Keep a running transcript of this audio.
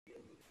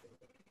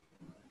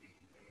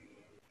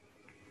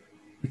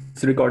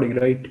It's recording,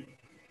 right?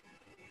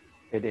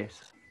 It is.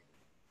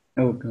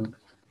 Okay, okay.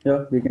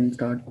 Yeah, we can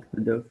start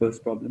with the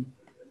first problem.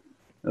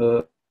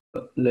 Uh,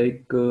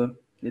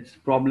 its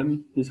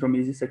problem is from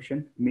easy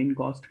section. Mean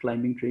cost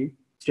climbing tree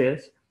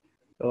stairs.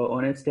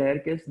 On a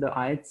staircase, the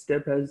ith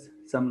step has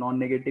some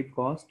non-negative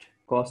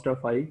cost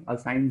of I,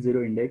 assigned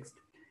zero indexed.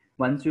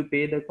 Once you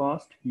pay the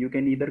cost, you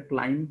can either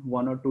climb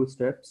one or two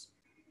steps.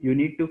 You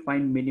need to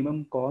find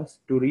minimum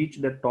cost to reach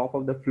the top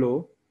of the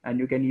floor, and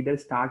you can either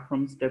start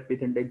from step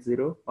with index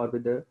zero or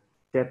with the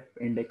step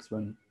index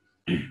one.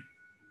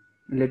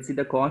 Let's see,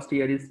 the cost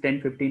here is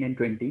 10, 15, and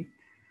 20.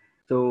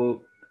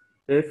 So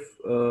if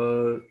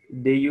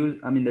they use,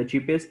 I mean, the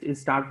cheapest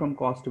is start from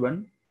cost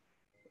one.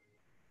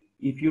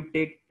 If you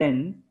take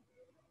 10,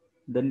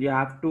 then you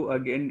have to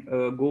again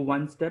go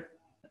one step,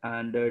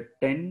 and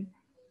 10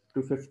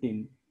 to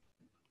 15.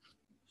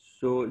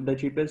 So the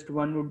cheapest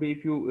one would be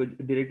if you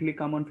directly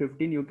come on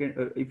 15, you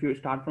can, if you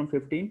start from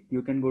 15,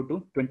 you can go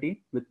to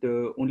 20 with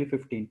only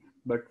 15.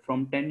 But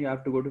from 10, you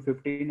have to go to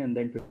 15 and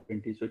then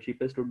 20. So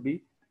cheapest would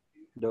be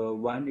the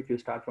one if you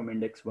start from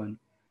index one.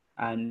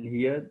 And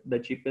here the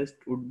cheapest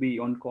would be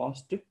on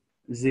cost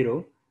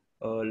zero,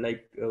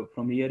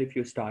 from here if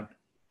you start,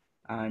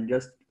 and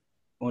just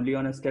only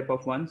on a step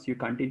of once you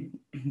continue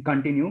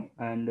continue,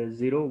 and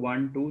 0,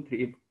 1, 2,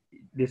 3. If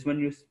this one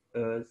you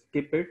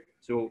skip it,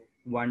 so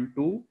 1,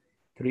 2,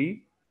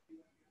 3,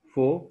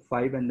 4,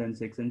 5, and then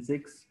 6, and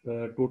 6,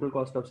 total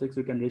cost of 6,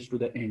 you can reach to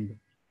the end.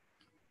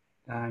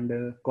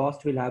 And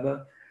cost will have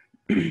a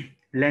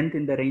length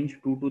in the range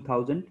 2 to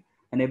 1000,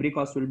 and every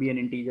cost will be an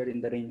integer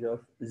in the range of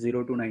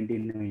 0 to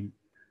 99.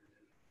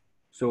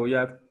 So you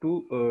have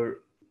to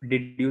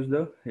deduce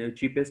the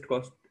cheapest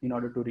cost in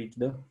order to reach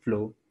the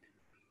flow.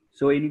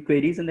 So any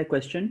queries in the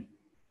question?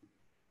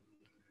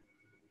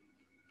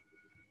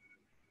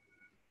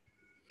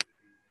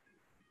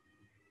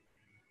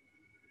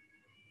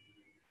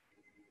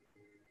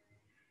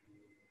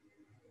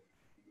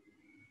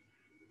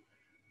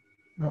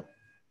 No.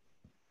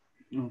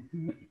 No.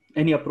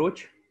 Any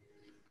approach?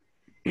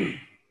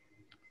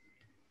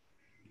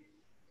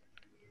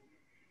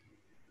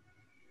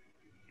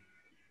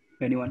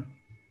 Anyone?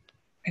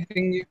 I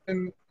think you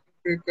can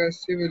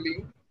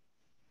recursively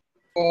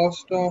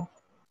cost of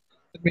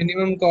the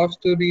minimum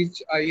cost to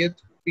reach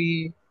ith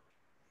be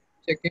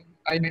checking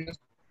I minus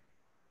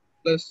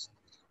plus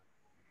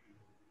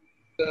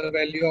the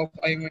value of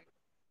I minus.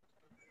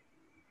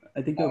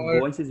 I think your Or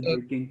voice is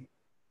breaking.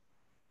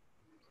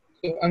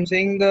 so I'm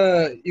saying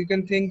you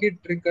can think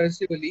it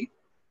recursively.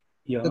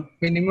 Yeah. The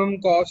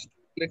minimum cost,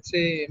 let's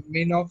say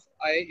min of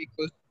I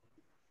equals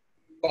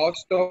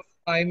cost of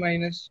I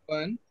minus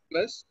 1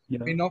 plus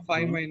Yeah. min of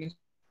I minus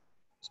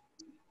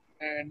 2.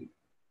 And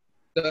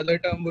the other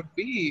term would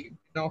be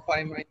min of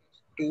I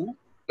minus 2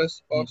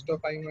 plus cost of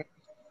I minus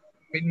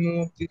 2. Minimum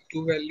of these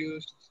two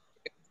values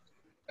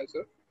as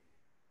a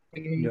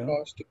minimum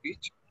cost to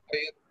reach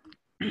higher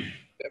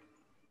step.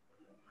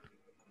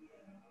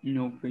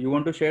 No, you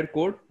want to share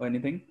code or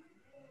anything?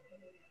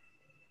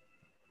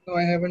 No,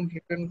 I haven't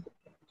written.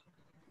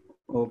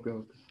 Okay,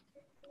 okay.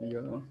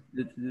 Yeah,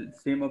 it's the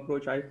same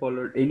approach I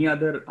followed. Any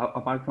other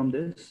apart from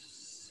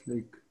this,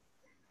 like?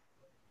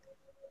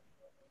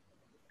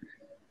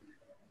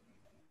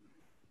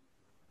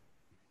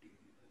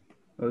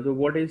 So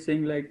what is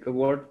saying, like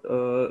what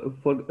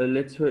for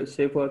let's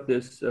say for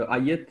this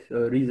ith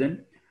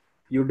reason,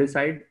 you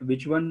decide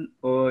which one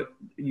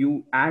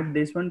you add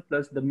this one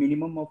plus the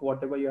minimum of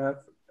whatever you have,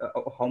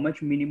 how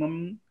much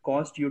minimum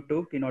cost you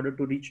took in order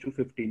to reach to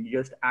 15. You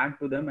just add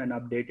to them and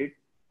update it.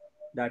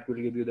 That will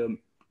give you the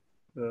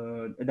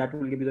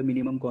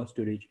minimum cost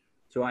to reach.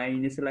 So I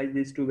initialize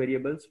these two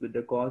variables with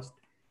the cost,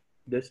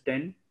 this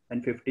 10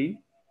 and 15,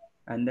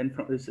 and then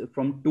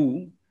from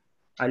 2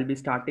 I'll be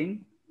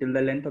starting till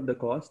the length of the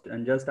cost,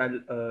 and just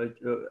I'll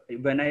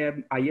when I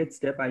have ith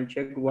step, I'll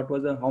check what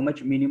was how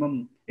much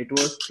minimum it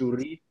was to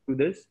reach to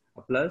this,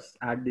 plus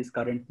add this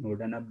current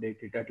node and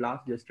update it. At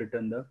last, just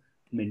return the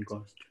min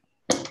cost.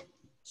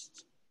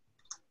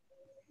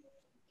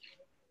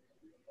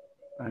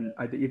 And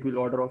I think it will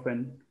order of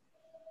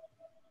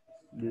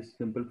this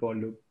simple for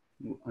loop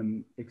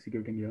I'm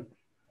executing here.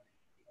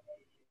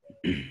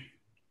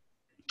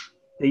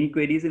 Any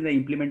queries in the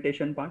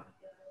implementation part?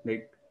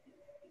 Like,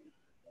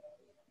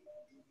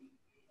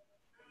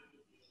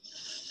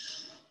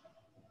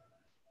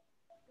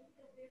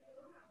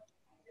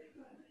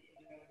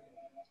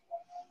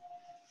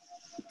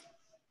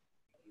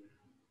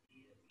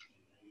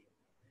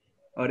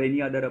 or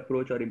any other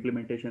approach or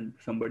implementation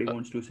somebody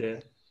wants to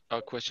share?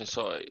 A question.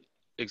 So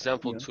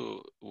example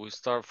 2, we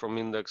start from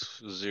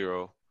index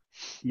 0.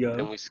 Yeah.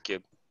 Then we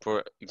skip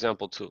for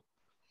example 2.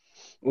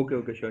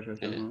 Okay, sure.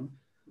 Yeah.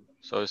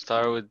 So we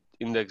start with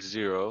index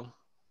 0,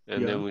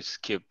 and then we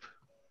skip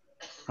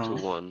to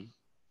 1,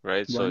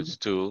 right? So it's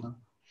 2.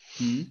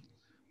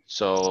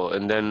 So,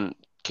 and then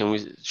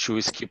should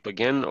we skip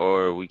again,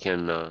 or we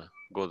can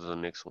go to the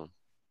next one?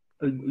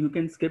 You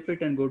can skip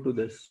it and go to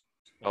this.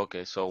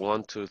 Okay, so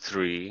 1, 2,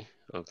 3.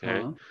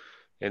 Okay.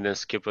 And then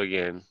skip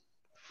again.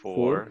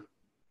 4.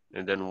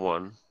 And then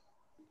 1.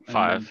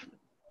 5.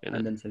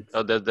 And then 6.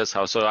 Oh, that's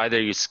how. So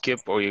either you skip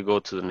or you go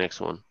to the next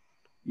one.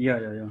 Yeah.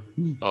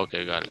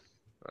 Okay, got it.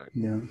 All right.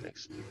 Yeah.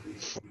 Next.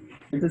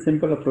 It's a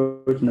simple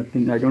approach,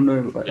 nothing. I don't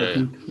know. I Yeah.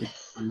 think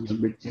it's a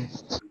bit.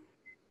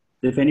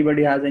 If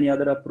anybody has any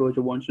other approach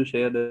or wants to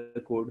share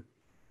the code,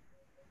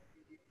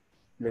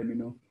 let me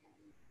know.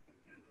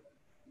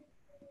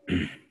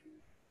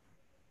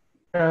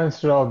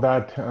 Instead of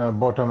that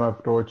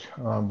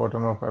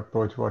bottom-up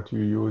approach, what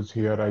you use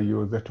here, I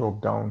use the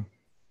top-down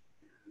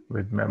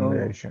with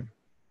memorization.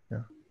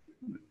 Yeah.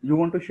 You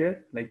want to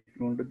share? Like,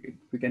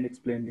 we can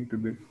explain it a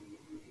bit.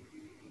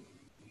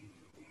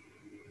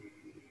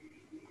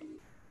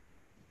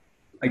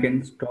 I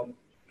can stop.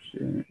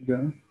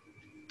 Yeah.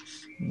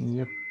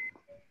 Yep.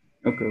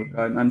 Okay.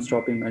 I'm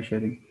stopping my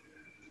sharing.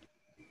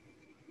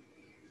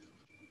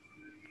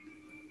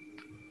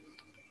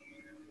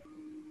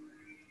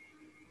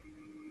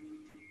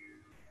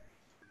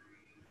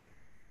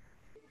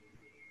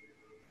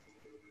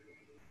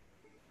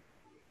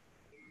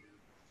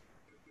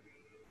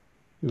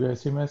 You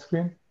guys see my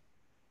screen?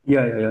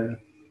 Yeah. Yeah,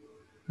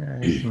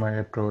 it's my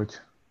approach.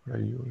 I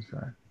use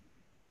that.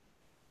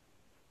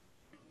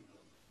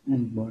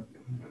 But.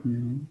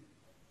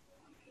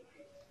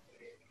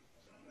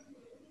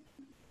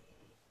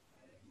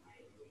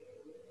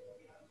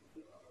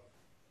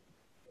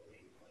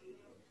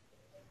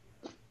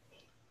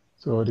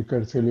 So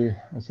recursively,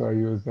 so I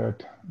use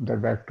that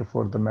vector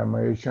for the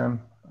memorization,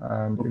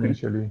 and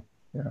initially,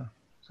 yeah.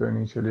 So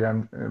initially,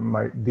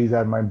 these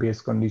are my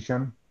base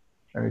condition,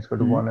 n is equal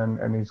to 1 and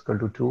n is equal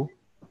to 2.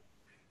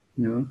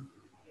 Yeah.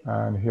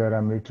 And here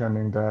I'm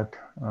returning that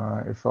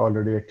if I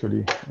already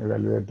actually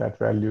evaluate that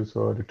value,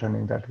 so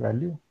returning that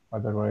value.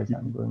 Otherwise,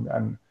 I'm going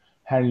and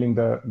handling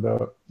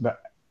the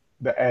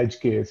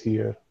edge case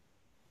here.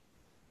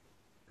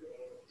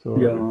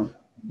 So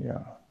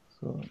yeah.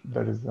 So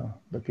that is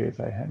the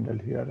case I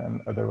handled here,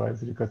 and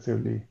otherwise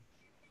recursively,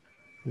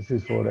 this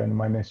is for n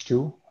minus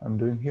 2 I'm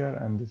doing here,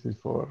 and this is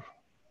for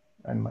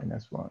n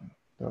minus 1,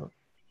 the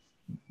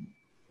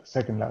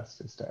second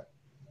last step.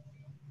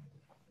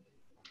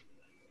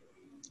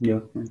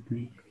 Yeah, I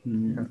think.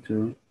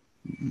 So,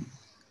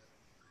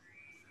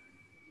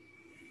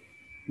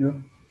 yeah.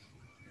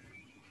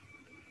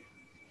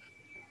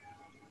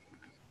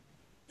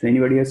 So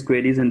anybody has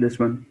queries in this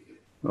one,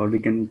 or we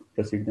can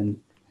proceed then?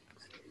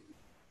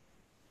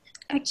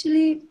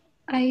 Actually,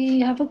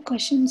 I have a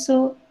question.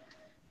 So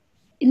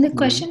in the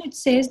question, it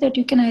says that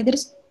you can either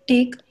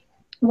take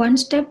 1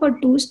 step or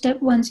 2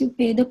 step once you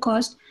pay the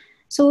cost.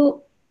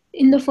 So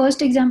in the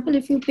first example,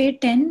 if you pay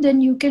 10,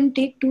 then you can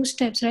take 2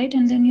 steps, right?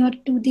 And then you're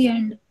to the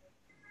end.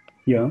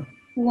 Yeah.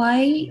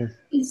 Why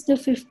is the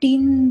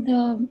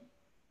 15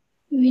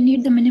 we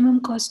need the minimum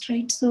cost,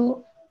 right?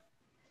 So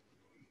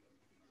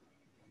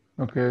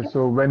okay,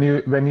 so when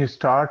you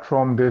start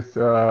from this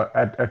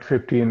at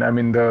 15, I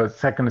mean the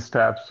second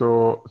step.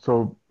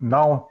 So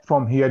now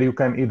from here you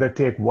can either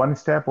take 1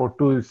 step or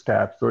 2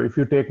 steps. So if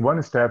you take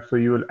 1 step, so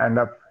you will end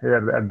up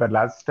here at the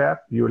last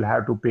step. You will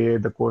have to pay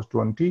the cost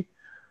 20,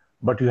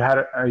 but you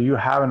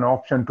have an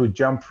option to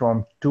jump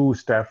from 2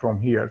 steps from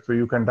here, so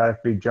you can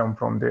directly jump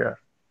from there.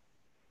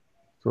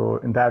 So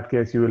in that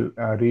case, you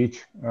will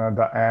reach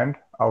the end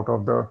out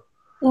of the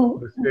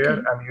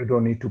sphere, and you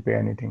don't need to pay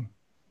anything.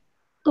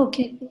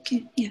 Okay,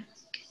 yeah. Okay.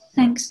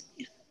 Thanks.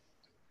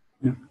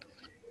 Yeah.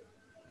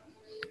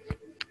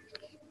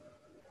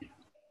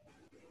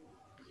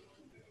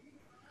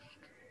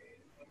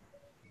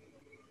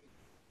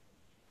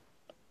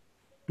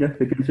 Yeah,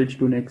 we can switch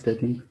to next, I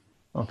think.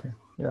 Okay.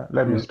 Yeah,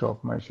 let me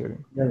stop my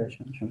sharing. Yeah,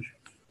 sure.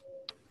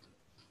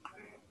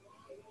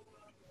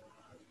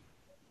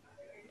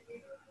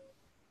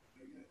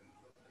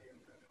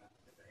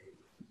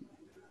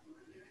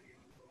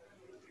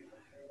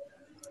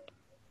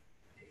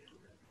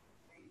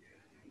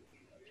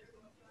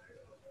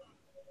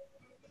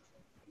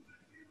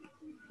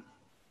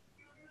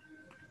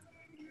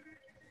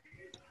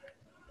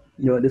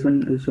 Yeah, this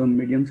one is a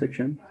medium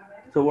section.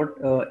 So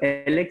what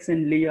Alex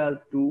and Lee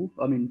are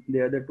they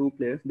are the 2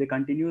 players. They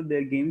continue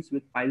their games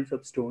with piles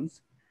of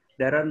stones.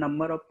 There are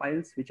number of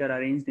piles which are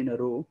arranged in a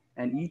row,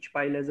 and each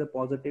pile has a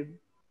positive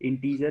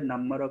integer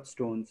number of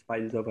stones,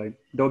 piles of piles.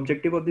 The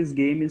objective of this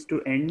game is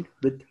to end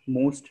with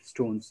most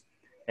stones.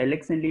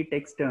 Alex and Lee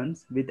takes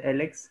turns, with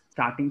Alex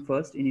starting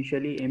first.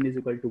 Initially, m is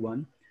equal to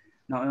 1.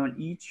 Now on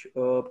each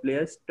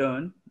player's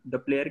turn, the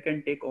player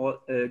can take all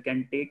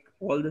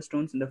the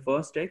stones in the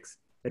first X.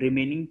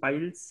 Remaining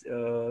piles,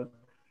 sorry,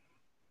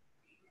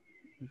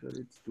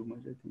 it's too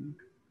much, I think.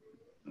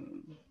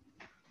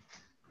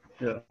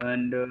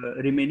 And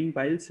remaining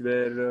piles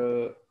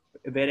where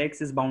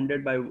X is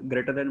bounded by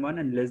greater than 1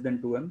 and less than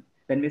 2m.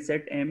 Then we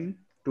set m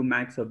to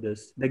max of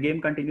this. The game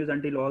continues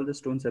until all the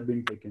stones have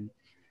been taken.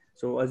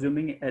 So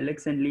assuming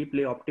Alex and Lee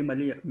play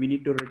optimally, we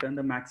need to return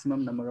the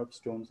maximum number of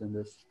stones in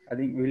this. I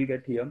think we'll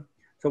get here.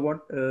 So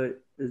what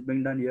is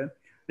being done here?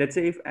 Let's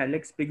say if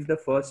Alex picks the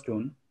first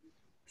stone,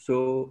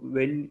 so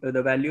when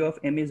the value of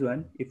m is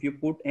 1, if you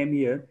put m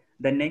here,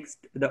 The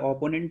next, the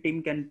opponent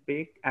team can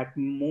pick at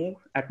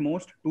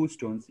most 2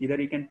 stones. Either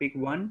he can pick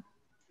 1,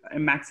 a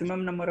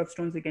maximum number of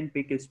stones he can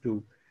pick is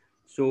 2.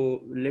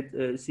 So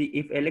let's see,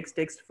 if Alex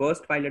takes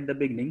first pile at the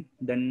beginning,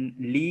 then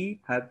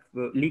Lee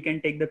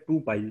can take the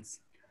 2 piles.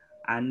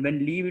 And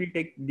when Lee will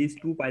take these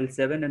 2 piles,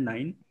 7 and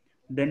 9,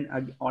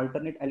 then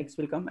alternate Alex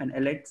will come, and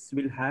Alex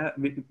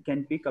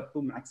can pick up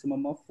to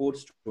maximum of 4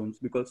 stones,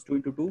 because 2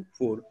 into 2,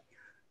 4.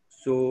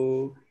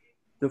 So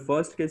the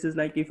first case is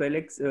like, if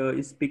Alex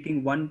is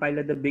picking 1 pile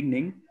at the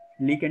beginning,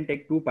 Lee can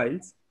take 2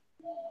 piles.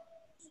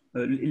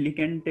 Lee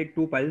can take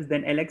 2 piles,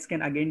 then Alex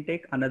can again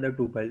take another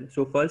 2 piles.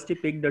 So first he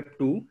picked the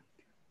 2,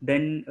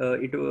 then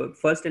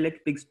first Alex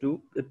picked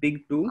 2,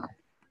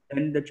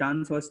 then the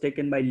chance was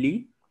taken by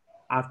Lee.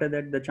 After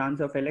that, the chance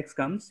of Alex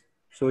comes,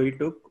 so he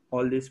took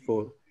all these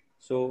 4.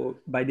 So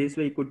by this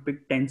way, he could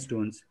pick 10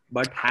 stones.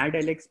 But had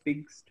Alex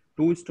picked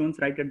 2 stones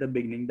right at the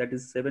beginning, that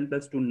is 7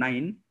 plus 2,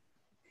 9,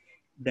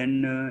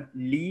 then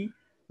Lee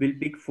will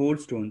pick 4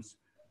 stones.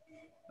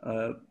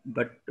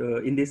 But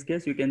in this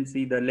case, you can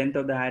see the length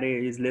of the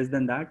array is less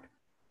than that.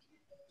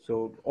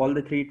 So all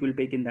the 3 it will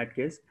pick in that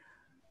case.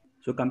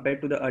 So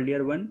compared to the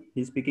earlier one,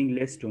 he's picking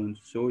less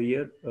stones. So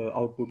here your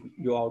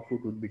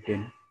output would be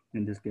 10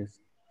 in this case.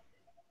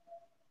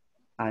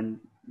 And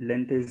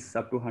length is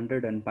up to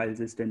 100 and piles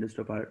is 10 to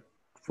the power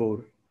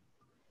 4.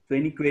 So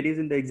any queries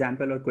in the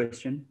example or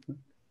question?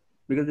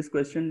 Because this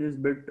question is a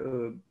bit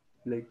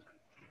like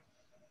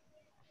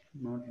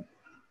not.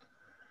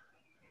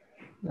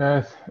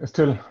 Yes,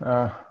 still,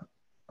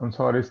 I'm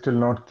sorry, still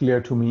not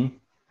clear to me.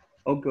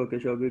 Okay,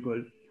 sure, we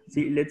go.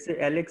 See, let's say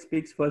Alex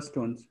picks first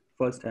stones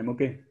first time,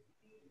 okay?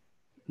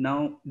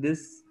 Now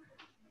this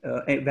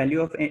value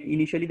of,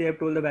 initially they have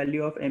told the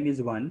value of m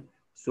is 1.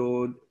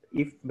 So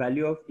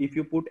if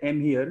you put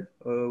m here,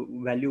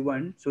 value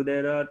 1, so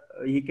there are,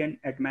 he can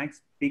at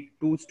max pick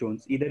 2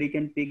 stones. Either he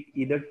can pick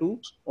either 2,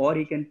 or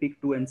he can pick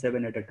 2 and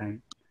 7 at a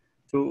time.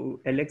 So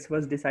Alex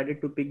was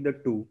decided to pick the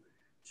 2.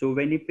 So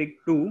when he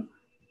picked 2,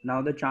 now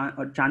the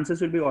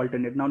chances will be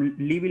alternate. Now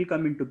Lee will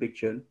come into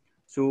picture.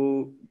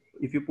 So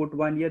if you put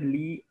 1 here,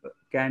 Lee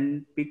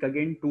can pick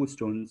again 2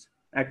 stones,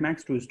 at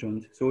max 2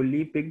 stones. So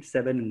Lee picked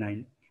 7 and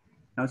 9.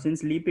 Now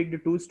since Lee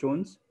picked 2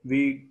 stones,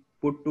 we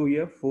put 2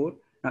 here, 4.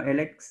 Now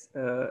Alex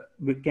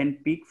we can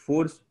pick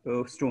 4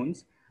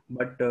 stones,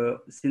 but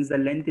since the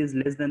length is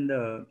less than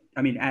the,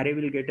 array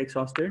will get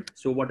exhausted.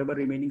 So whatever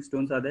remaining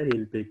stones are there,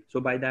 he'll pick. So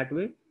by that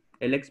way,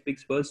 Alex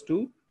picks first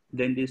 2,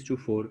 then these 2,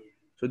 4.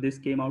 So this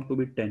came out to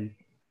be 10.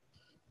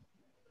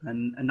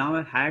 And now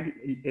I had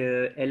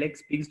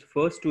Alex picked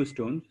first 2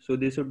 stones, so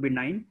this would be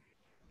 9.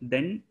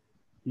 Then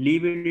Lee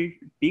will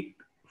pick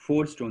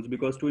 4 stones,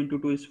 because 2 into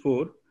 2 is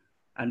 4.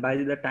 And by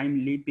the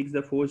time Lee picks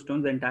the 4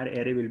 stones, the entire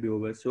array will be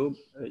over. So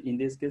in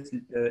this case,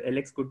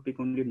 Alex could pick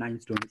only 9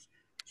 stones.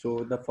 So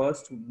the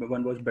first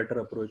one was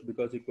better approach,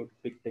 because he could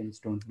pick 10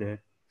 stones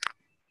there.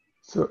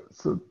 So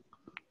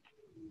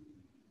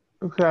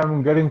okay,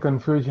 I'm getting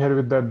confused here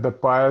with the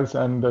piles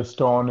and the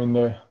stone in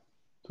there.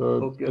 So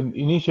okay.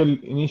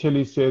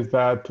 Initially says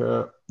that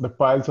the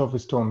piles of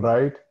stone,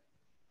 right?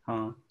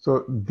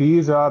 So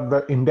these are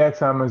the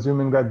index. I'm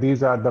assuming that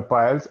these are the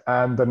piles,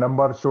 and the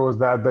number shows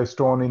that the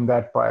stone in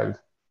that pile.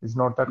 Is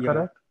not that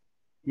correct?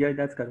 Yeah,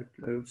 that's correct.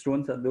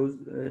 Stones are those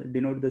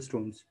denote the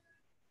stones.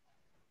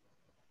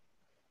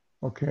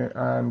 Okay,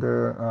 and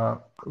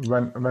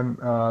when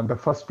the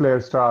first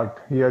player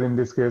start, here in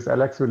this case,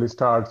 Alex will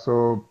start.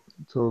 So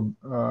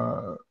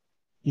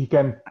he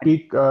can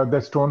pick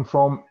the stone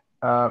from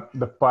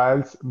the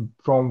piles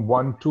from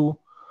 1 to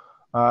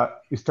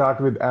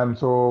start with M.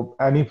 So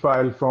any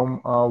file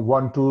from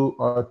 1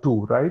 to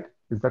 2, right?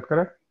 Is that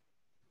correct?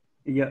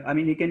 Yeah,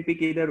 he can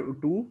pick either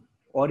 2,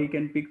 or he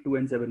can pick 2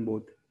 and 7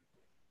 both.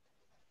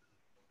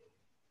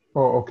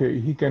 Oh, okay.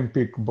 He can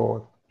pick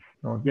both.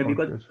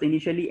 Because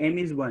initially M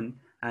is 1,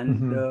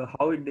 and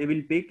how they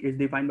will pick is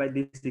defined by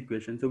this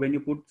equation. So when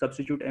you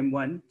substitute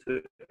M1, so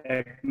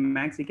at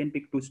max he can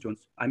pick 2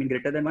 stones.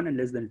 Greater than 1 and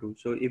less than 2.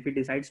 So if he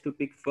decides to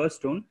pick first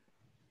stone,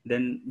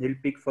 then he'll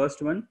pick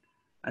first one,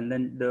 and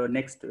then the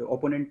next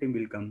opponent team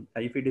will come.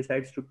 If he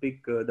decides to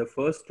pick the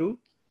first 2,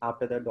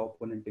 after that the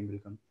opponent team will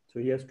come. So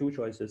he has 2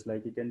 choices,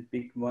 like he can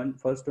pick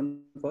first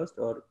stone first,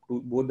 or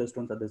both the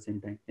stones at the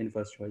same time in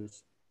first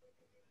choice.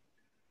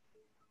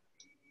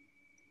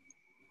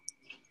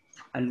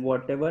 And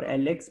whatever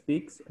Alex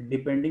picks,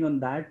 depending on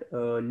that,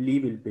 Lee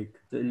will pick.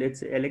 So let's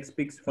say Alex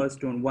picks first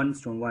stone,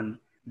 1,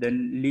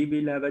 then Lee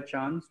will have a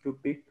chance to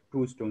pick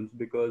 2 stones,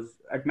 because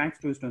at max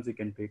 2 stones he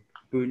can pick.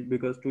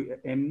 Because to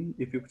M,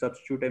 if you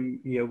substitute M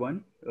here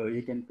 1,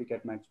 he can pick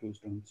at max 2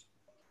 stones.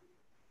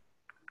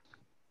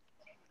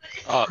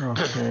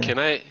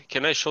 Okay.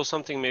 Can I show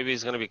something? Maybe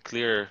it's gonna be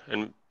clearer.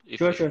 And if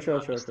sure.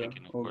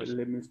 Mistaken, okay,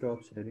 let me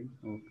stop sharing.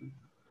 Okay.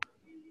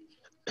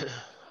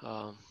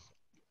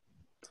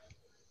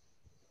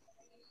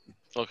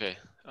 Okay.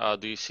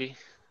 Do you see?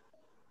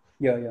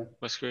 Yeah.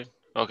 My screen.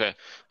 Okay.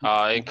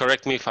 And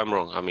correct me if I'm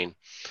wrong.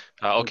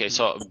 Okay.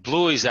 So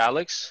blue is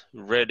Alex.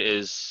 Red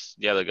is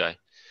the other guy.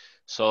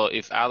 So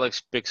if Alex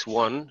picks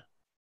 1,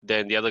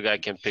 then the other guy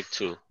can pick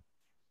 2.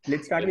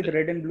 Let's start with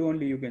red and blue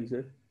only, you can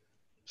say.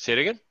 Say it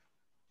again?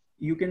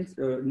 You can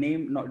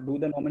do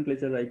the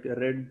nomenclature like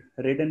red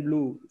and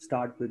blue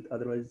start with,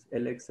 otherwise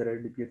LX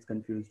red, it gets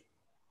confused.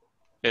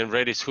 And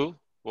red is who?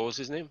 What was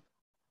his name?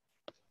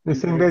 The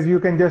thing is, you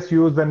can just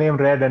use the name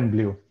red and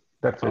blue.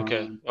 That's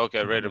it.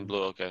 Okay, red and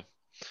blue. Okay.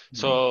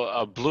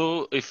 So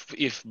blue,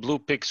 if blue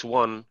picks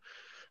one,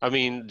 I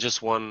mean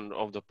just one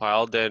of the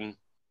pile, then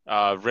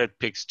red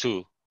picks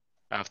two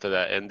after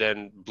that, and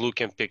then blue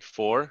can pick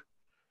four,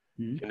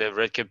 and then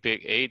red can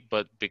pick 8.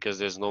 But because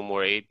there's no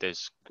more 8,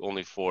 there's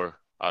only 4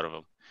 out of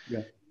them.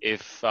 Yeah.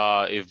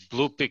 If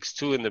blue picks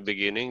 2 in the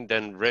beginning,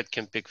 then red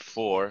can pick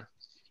 4,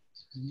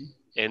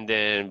 and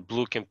then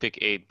blue can pick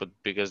 8. But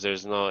because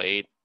there's no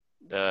 8,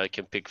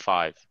 can pick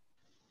 5.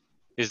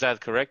 Is that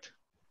correct?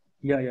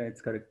 Yeah,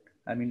 it's correct.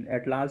 I mean,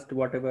 at last,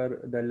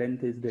 whatever the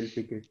length is, they'll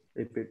pick it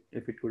if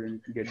it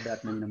couldn't get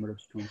that many number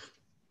of stones.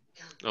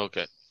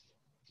 Okay.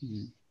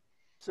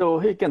 So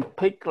he can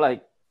pick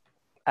like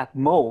at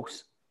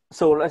most.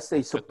 So let's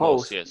say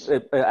suppose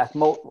at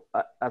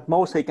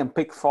most he can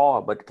pick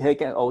 4, but he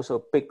can also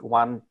pick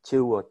 1,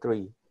 2, or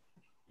 3.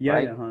 Yeah,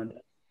 right?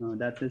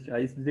 That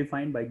is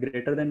defined by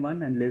greater than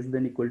 1 and less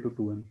than equal to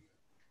 2.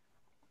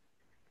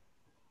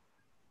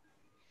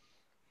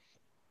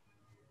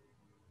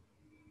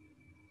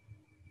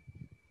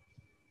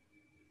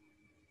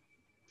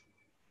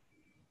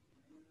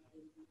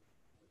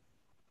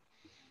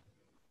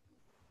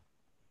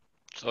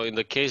 So in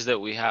the case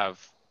that we have,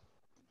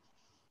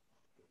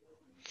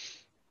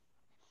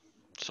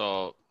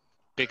 so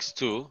picks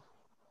 2,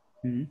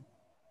 and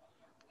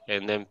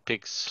then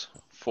picks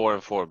 4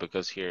 and 4,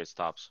 because here it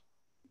stops.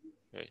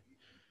 Okay.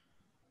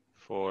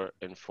 4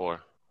 and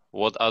 4.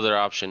 What other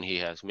option he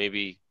has?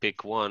 Maybe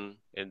pick 1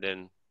 and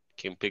then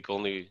can pick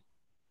only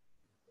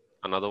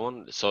another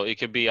one. So it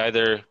could be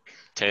either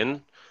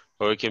 10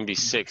 or it can be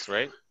 6,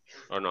 right?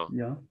 Or no?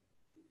 Yeah.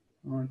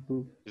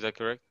 2. Is that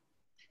correct?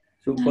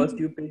 So first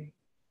you pick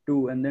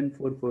 2 and then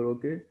 4, 4.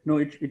 Okay. No,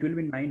 it will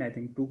be 9. I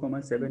think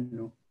 2,7.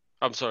 No.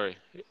 I'm sorry.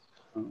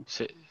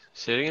 Say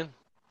it again.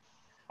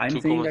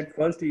 I'm saying that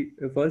first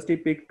he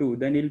pick 2,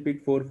 then he'll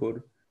pick 4,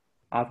 4.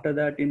 After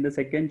that, in the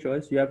second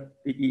choice, you have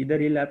either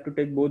he'll have to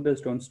take both the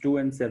stones 2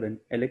 and 7.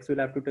 Alex will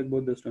have to take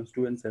both the stones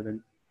 2 and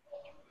 7.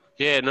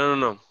 Yeah,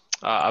 no.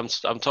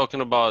 I'm talking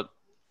about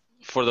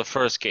for the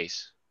first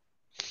case.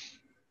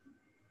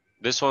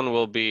 This one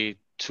will be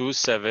 2,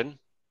 7,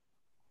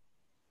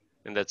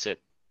 and that's it,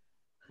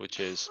 which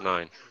is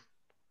 9.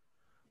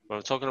 But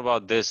I'm talking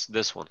about this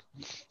one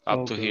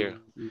up to here.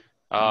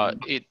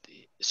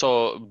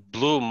 So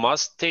blue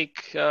must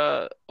take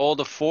all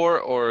the 4,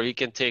 or he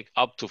can take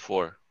up to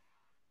 4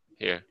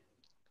 here.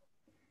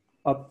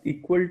 Up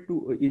equal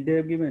to, they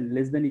have given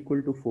less than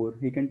equal to 4.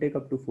 He can take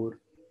up to 4.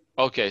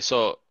 Okay,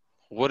 so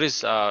what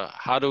is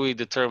how do we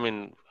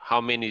determine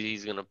how many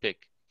he's gonna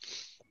pick?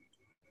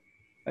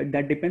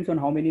 That depends on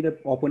how many the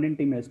opponent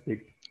team has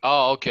picked.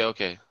 Oh,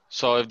 okay.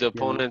 So if the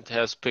opponent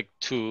has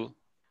picked 2,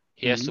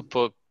 he has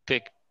to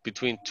pick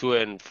between 2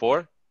 and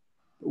 4?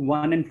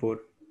 1 and 4.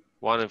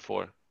 1 and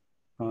 4.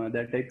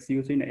 That X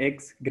used in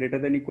X greater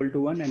than equal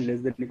to 1 and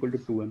less than equal to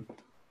 2.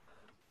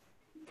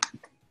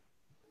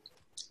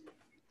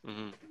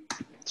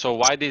 So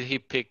why did he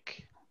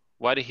pick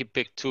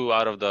 2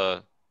 out of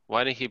the,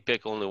 why did he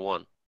pick only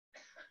 1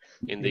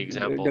 in the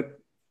example?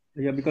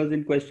 Because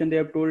in question they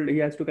have told he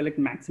has to collect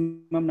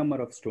maximum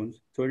number of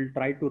stones. So he'll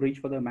try to reach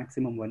for the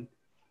maximum one.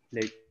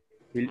 Like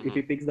if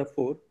he picks the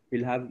 4,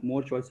 he'll have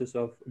more choices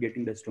of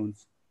getting the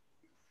stones.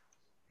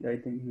 I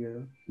think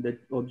here the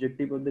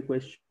objective of the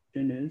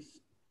question is,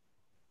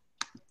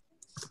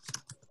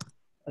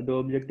 the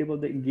objective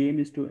of the game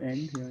is to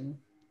end here.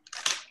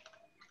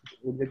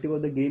 The objective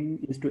of the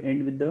game is to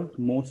end with the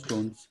most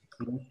stones.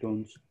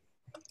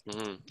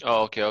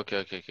 Oh, okay,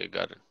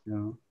 got it.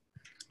 Yeah.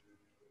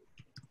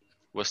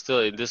 But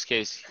still, in this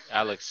case,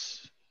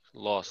 Alex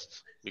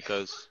lost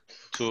because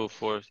 2 of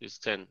 4 is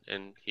 10,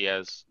 and he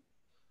has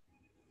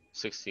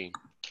 16.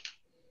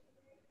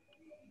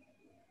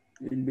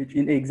 In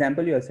the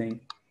example you are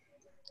saying?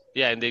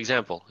 Yeah, in the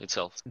example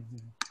itself.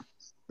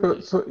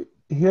 So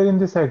here in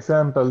this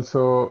example,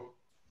 so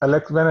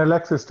when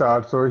Alex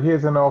starts, so he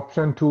has an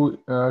option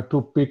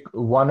to pick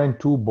 1 and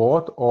 2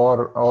 both,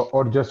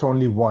 or just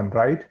only 1,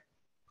 right?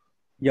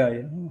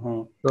 Yeah.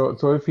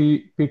 So if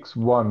he picks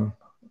 1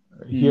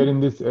 here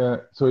in this,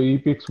 so he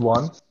picks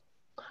 1,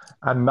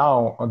 and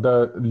now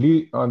the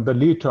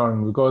lead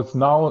turn, because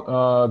now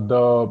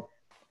the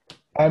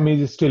M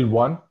is still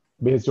 1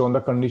 based on the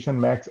condition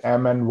max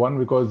M and 1,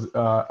 because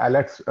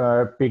Alex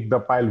picked the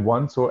pile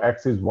 1, so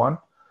X is 1.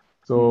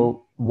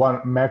 So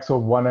max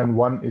of 1 and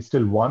 1 is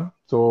still 1.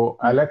 So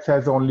Alex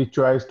has only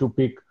choice to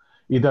pick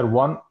either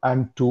 1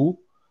 and 2,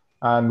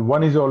 and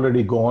 1 is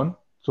already gone.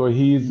 So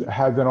he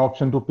has an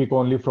option to pick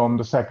only from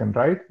the second,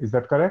 right? Is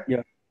that correct?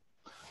 Yeah.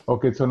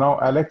 Okay, so now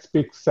Alex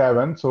picks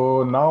 7.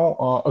 So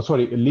now,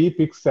 Lee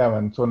picks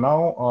 7. So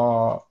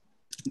now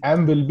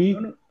M will be...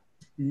 No.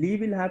 Lee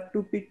will have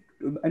to pick,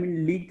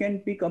 Lee can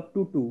pick up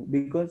to 2,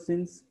 because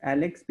since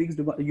Alex picks,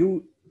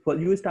 you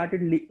you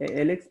started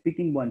Alex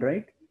picking 1,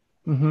 right?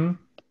 Mm-hmm.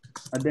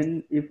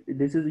 Then if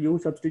this is, you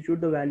substitute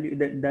the value,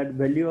 that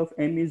value of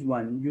m is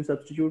 1, you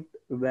substitute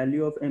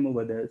value of m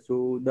over there.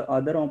 So the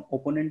other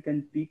opponent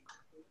can pick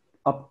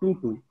up to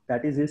 2.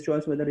 That is his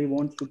choice whether he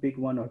wants to pick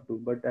 1 or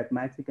 2, but at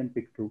max he can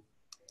pick 2.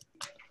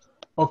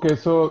 Okay,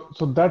 so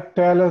that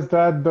tells us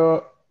that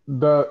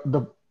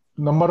the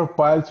number of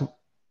piles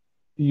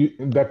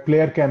that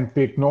player can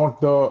pick, not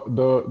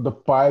the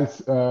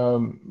piles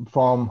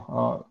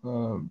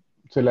from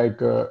say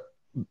like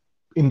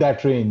in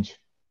that range.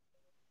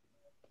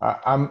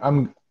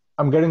 I'm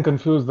getting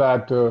confused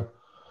that.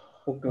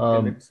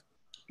 Okay,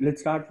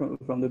 let's start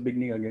from the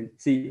beginning again.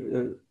 See,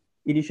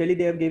 initially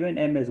they have given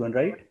m as 1,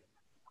 right?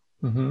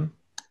 Mm-hmm.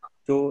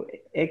 So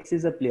x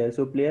is a player.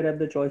 So player have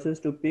the choices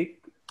to pick.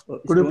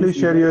 Could you please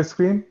share your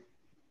screen?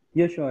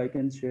 Yeah, sure. I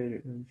can share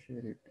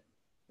it.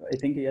 I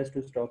think he has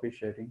to stop his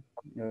sharing.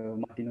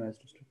 Martino has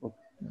to stop.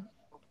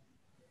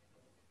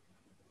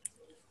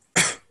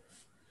 Okay.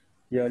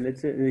 Yeah,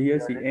 let's say here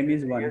see m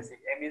is 1.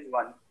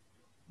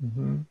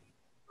 Mm-hmm.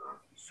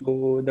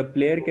 So the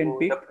player can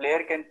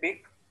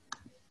pick.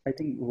 I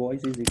think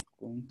voice is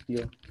echoing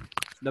here.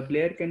 The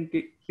player can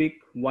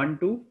pick 1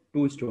 to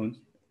 2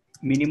 stones,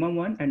 minimum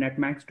 1, and at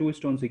max 2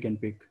 stones he can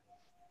pick.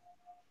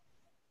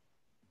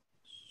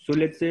 So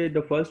let's say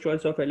the first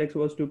choice of Alex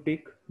was to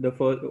pick the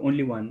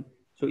only 1.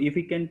 So if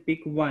he can pick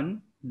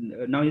 1,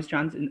 now his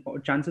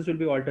chances will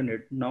be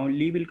alternate. Now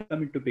Lee will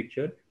come into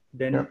picture.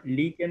 Then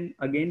Lee can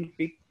again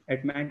pick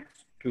at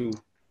max 2.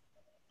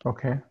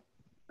 Okay.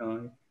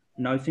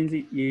 Now since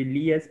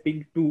Lee has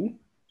picked 2,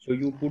 so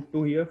you put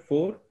 2 here,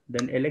 4.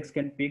 Then Alex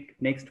can pick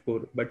next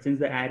 4. But since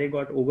the array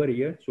got over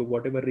here, so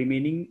whatever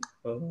remaining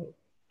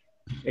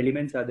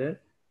elements are there,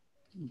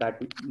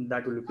 that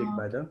will be picked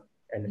by the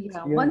Alex.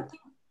 Yeah.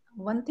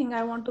 One thing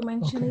I want to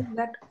mention is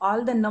that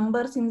all the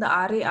numbers in the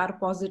array are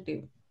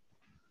positive.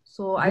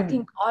 So I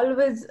think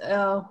always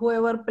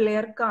whoever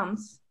player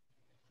comes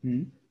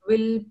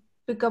will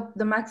pick up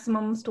the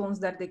maximum stones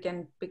that they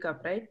can pick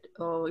up, right?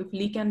 If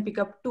Lee can pick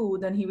up 2,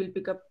 then he will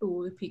pick up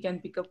 2. If he can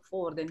pick up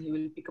 4, then he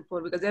will pick up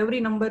 4, because every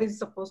number is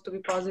supposed to be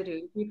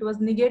positive. If it was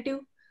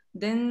negative,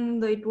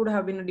 then it would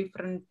have been a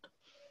different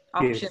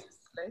options,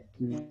 right?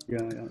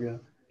 Yeah.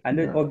 And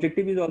the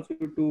objective is also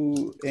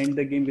to end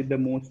the game with the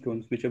most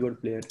stones, whichever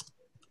player.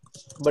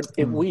 But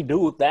if we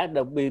do that,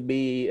 that will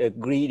be a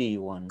greedy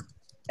one.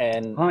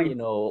 And, you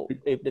know,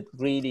 if it's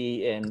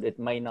greedy and it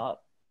may not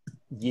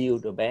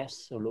yield the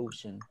best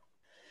solution.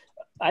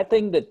 I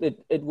think that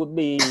it would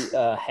be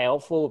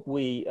helpful if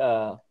we,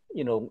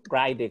 you know,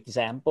 write the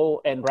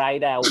example and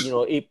write out, you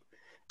know, if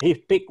he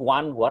picked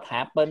 1, what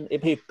happened?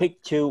 If he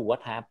picked 2,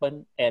 what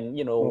happened? And,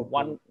 you know,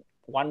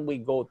 one we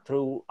go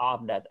through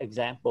on that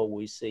example,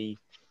 we see.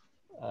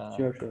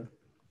 Sure.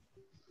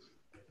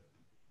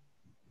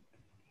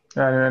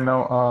 And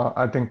now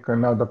I think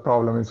now the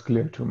problem is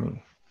clear to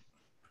me.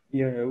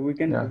 Yeah, we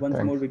can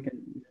once more we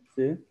can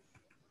say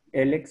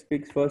Alex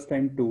picks first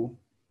time 2.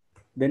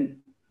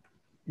 Then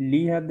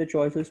Lee have the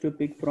choices to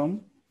pick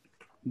from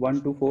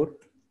 1 to 4.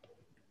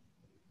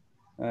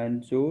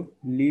 And so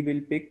Lee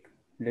will pick,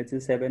 let's say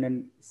 7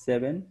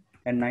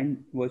 and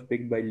 9 was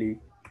picked by Lee.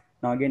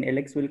 Now again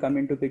Alex will come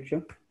into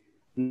picture.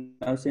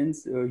 Now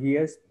since Lee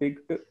has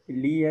picked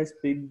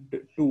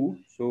 2,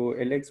 so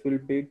Alex will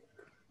pick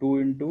 2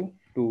 into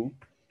 2.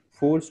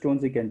 4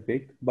 stones he can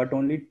pick, but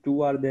only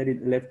 2 are there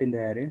left in the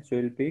array. So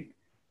he'll pick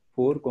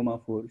 4,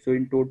 4. So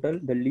in total,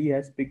 the Lee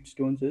has picked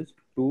stones is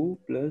 2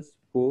 plus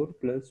 4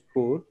 plus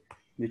 4,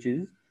 which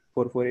is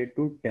 4, 4, 8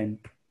 to 10.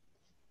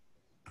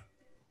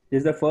 This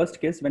is the first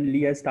case when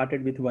Lee has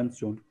started with 1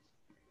 stone.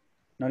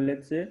 Now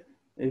let's say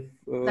if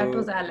that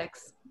was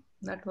Alex.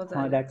 That was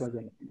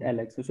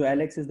Alex. So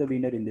Alex is the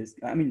winner in this.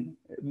 I mean,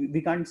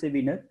 we can't say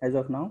winner as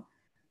of now.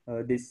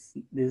 This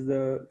is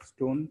the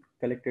stone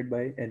collected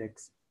by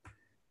Alex.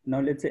 Now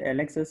let's say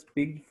Alex has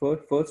picked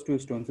first 2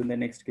 stones in the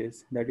next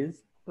case. That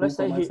is, let's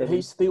say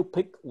he still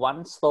picked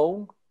 1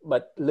 stone,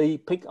 but Lee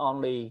picked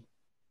only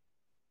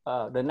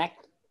the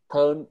next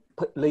turn.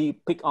 Lee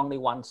picked only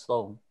 1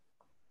 stone.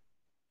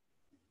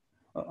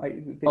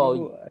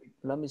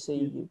 Let me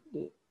see.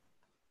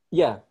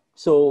 Yeah.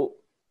 So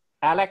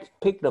Alex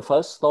picked the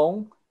first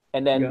stone,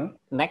 and then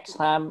next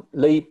time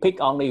Lee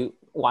picked only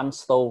 1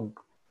 stone.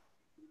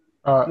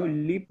 No,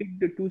 Lee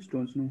picked the 2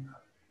 stones. No.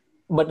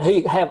 But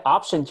he have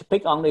option to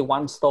pick only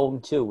 1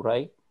 stone too,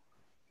 right?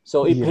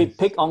 So if he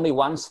pick only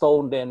 1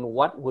 stone, then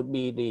what would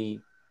be the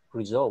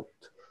result?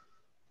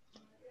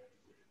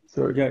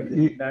 So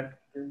that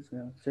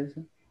is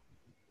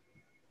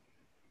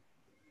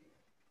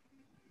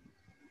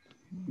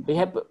He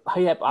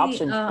have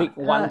option to pick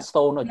 1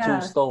 stone or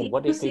 2 stone.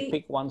 What if he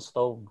pick 1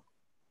 stone?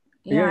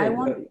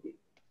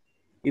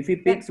 If he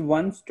picks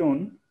 1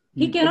 stone,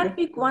 he cannot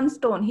pick 1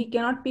 stone. He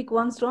cannot pick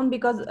 1 stone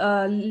because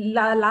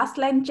last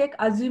line check,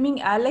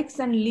 assuming Alex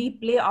and Lee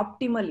play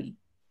optimally.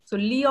 So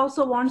Lee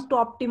also wants to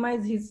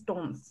optimize his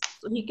stones.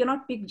 So he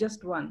cannot pick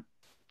just 1.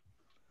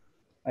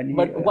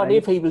 But what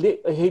if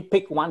he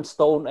pick 1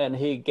 stone and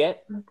he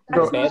get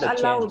that's not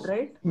allowed,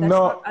 right? That's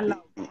not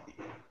allowed.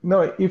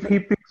 No, if he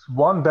picks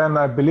 1, then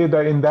I believe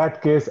that in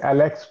that case,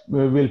 Alex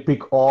will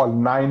pick all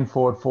 9,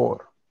 4,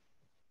 4.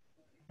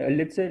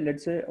 Let's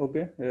say,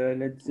 okay,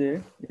 let's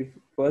say if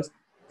first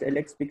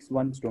Alex picks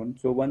 1 stone,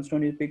 so 1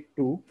 stone will pick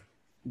 2,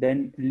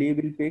 then Lee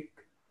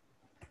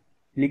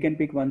can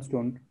pick 1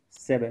 stone,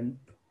 7.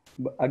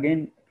 But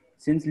again,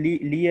 since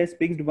Lee has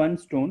picked 1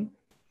 stone,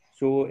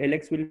 so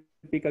Alex will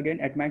pick again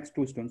at max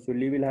 2 stones. So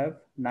Lee will have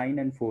 9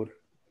 and 4.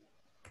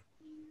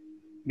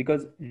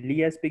 Because Lee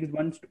has picked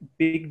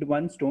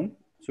one stone,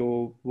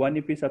 so 1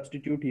 if we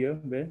substitute here,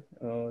 where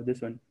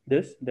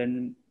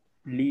then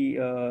Lee,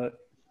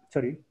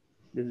 sorry,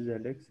 this is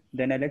Alex.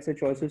 Then Alex has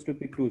choices to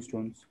pick 2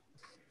 stones.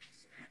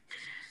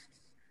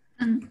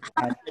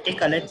 I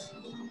think Alex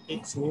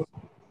takes 4.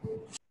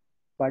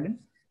 Pardon?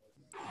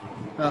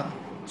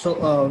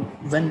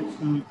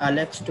 When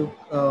Alex took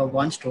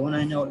 1 stone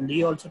and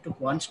Lee also took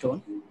 1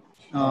 stone,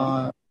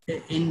 when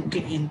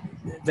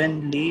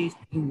Lee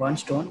took 1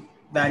 stone,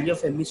 value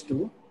of M is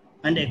 2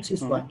 and X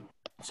is 1.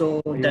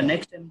 So the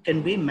next M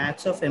can be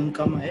max of M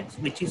comma X,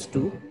 which is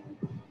 2.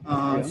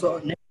 So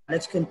next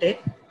Alex can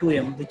take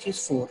 2M, which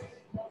is 4.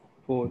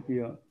 4,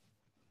 yeah.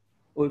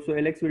 Also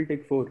Alex will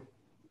take 4.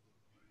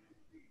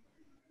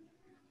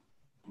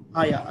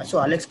 Yeah. So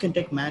Alex can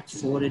take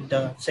max 4 in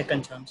the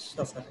second chance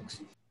of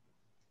Alex.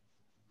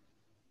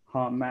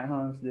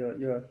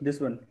 Yeah. This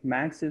one,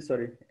 max is,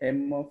 sorry,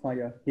 M of,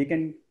 he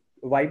can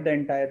wipe the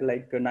entire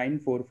 9,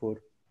 4,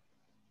 4.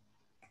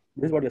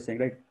 This is what you're saying,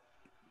 right?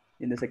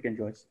 In the second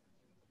choice.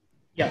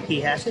 Yeah,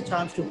 he has a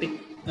chance to pick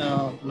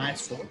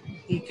max 4.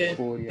 He can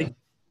 4, pick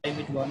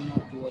with 1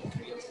 or 2 or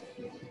 3.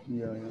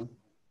 Yeah.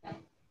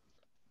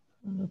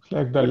 Looks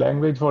like the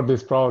language for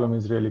this problem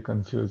is really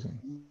confusing.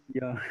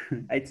 Yeah,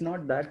 it's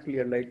not that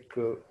clear.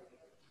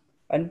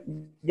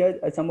 And yeah,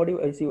 somebody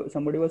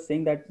was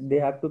saying that they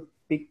have to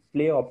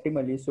play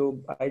optimally.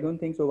 So I don't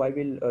think so. Why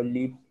will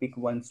Lee pick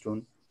 1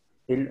 stone?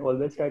 He'll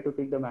always try to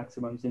pick the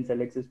maximum since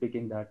Alex is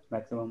picking that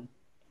maximum.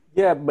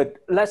 Yeah, but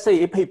let's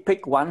say if he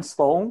pick 1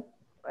 stone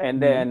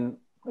and then,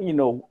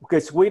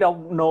 because we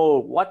don't know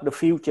what the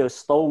future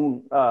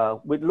stone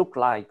would look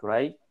like,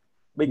 right?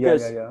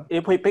 Because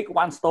if we pick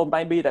 1 stone,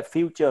 maybe the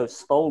future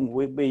stone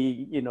will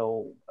be,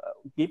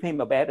 give him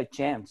a better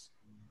chance.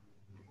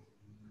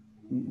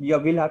 Yeah,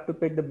 we'll have to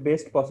pick the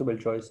best possible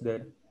choice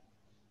there.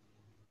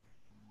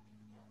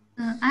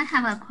 I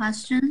have a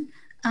question.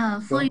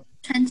 For your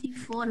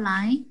 24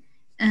 line,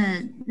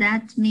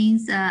 that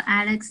means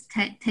Alex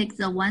takes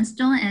the 1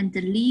 stone and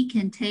the Lee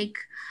can take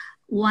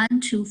 1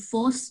 to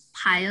 4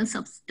 piles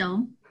of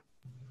stone.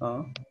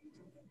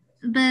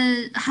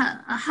 But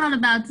how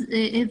about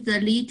if the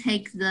Lee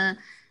takes the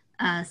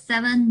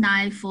 7,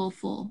 9, 4,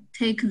 4,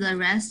 take the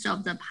rest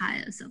of the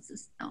piles of the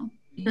stone?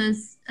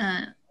 Because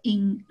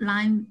in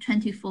line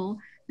 24,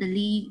 the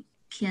Lee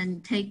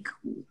can take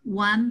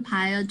 1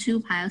 pile, 2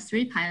 piles,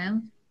 3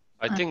 piles.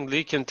 I think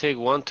Lee can take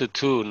 1 to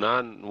 2,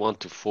 not 1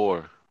 to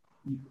 4.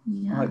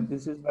 Yeah.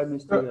 This is by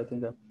mistake, I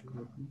think.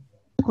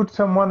 Could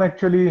someone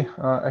actually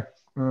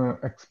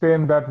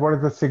explain that? What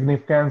is the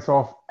significance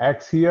of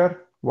X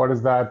here? What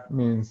does that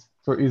means?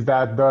 So is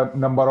that the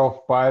number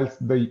of piles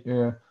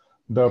the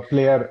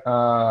player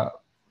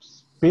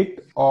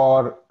picked,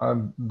 or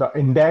the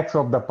index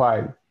of the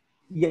pile?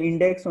 Yeah,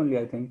 index only,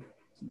 I think.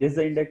 This is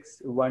the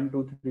index 1,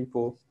 2, 3,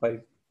 4,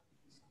 5.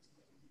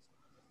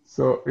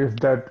 So if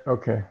that,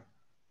 okay.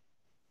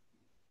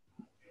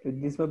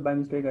 This was by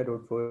mistake I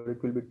wrote 4,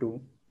 it will be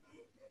 2.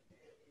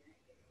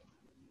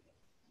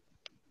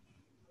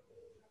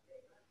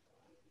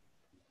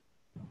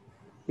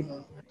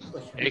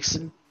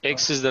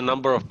 X is the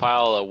number of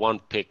pile that 1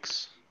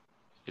 picks.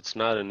 It's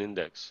not an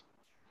index.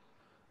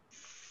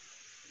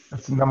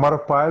 It's the number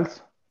of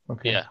piles?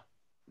 Okay. Yeah,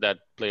 that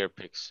player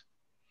picks.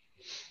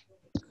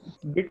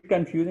 Bit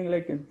confusing,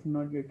 it's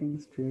not getting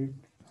straight.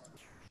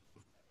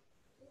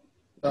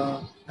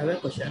 I have a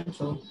question.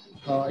 So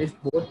if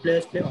both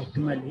players play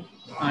optimally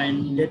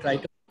and they try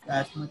to pick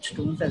as much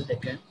stones as they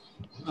can,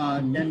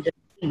 then there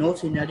is no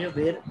scenario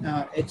where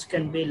X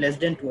can be less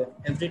than 2M.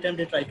 Every time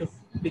they try to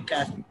pick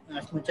as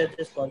much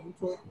as possible,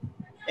 so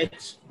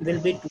X will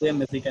be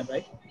 2M every time,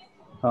 right?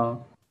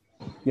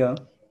 Yeah.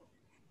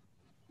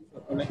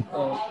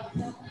 So,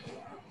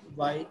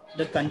 why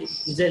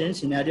is there any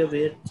scenario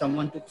where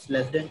someone picks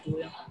less than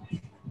 2M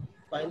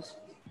piles?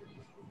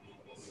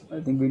 I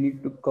think we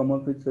need to come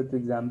up with such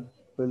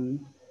example.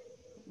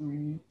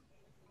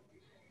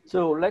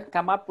 So let's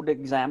come up with an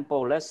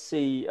example. Let's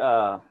see,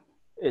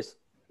 it's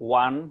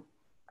 1,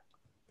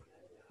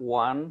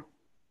 1,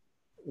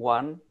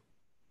 1,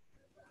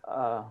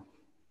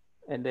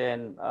 and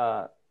then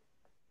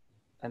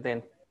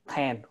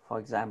 10, for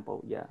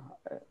example. Yeah,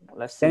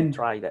 let's see, 10.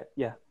 try that.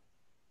 Yeah.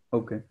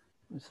 Okay.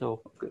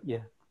 So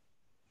yeah.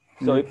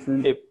 So if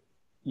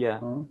yeah.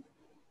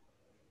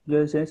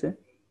 Yes.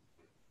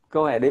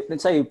 Go ahead.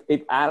 Let's say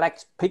if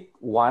Alex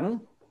picked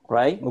 1,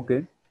 right?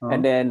 Okay.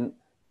 And then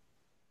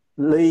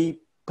Lee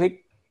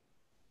picked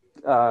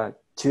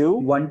 2.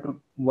 1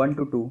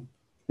 to 2,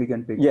 we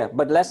can pick. Yeah,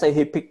 but let's say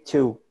he picked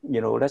 2.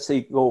 Let's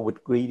say go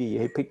with greedy.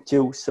 He picked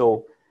 2.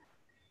 So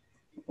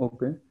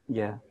Okay.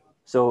 Yeah.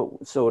 So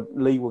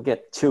Lee will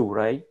get 2,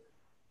 right?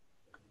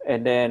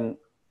 And then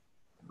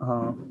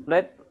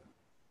let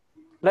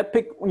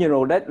pick,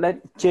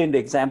 let change the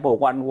example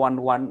 1,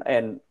 1, 1,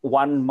 and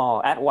 1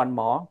 more, add 1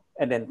 more,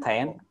 and then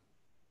 10.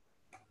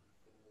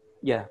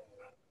 Yeah.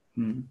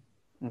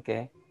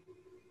 Okay.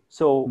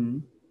 So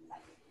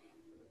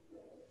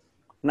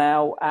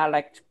now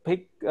Alex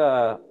pick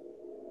 4,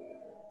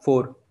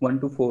 1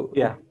 to 4.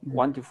 Yeah,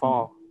 1 to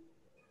 4.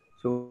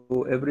 So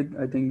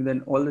I think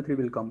then all the 3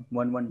 will come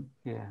 1, 1.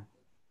 Yeah.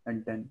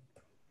 And 10.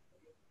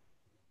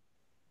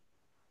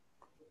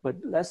 But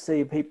let's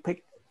see if he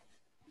pick.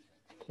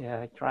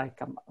 Yeah, try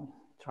come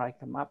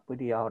up with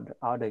the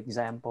other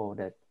example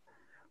that,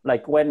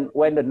 like when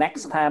the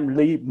next time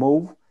Lee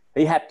move,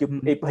 he had to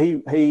if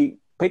he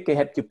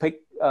had to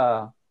pick.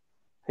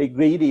 He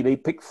greedily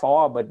pick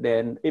 4, but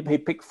then if he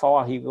pick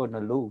 4, he's gonna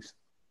lose.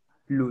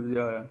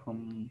 Yeah.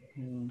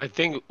 I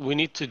think we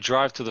need to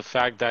drive to the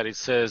fact that it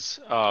says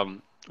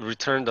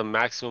return the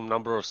maximum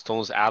number of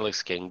stones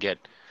Alex can get.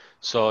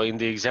 So in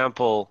the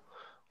example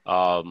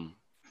 1,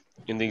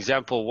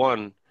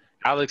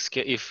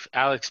 if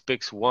Alex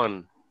picks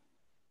 1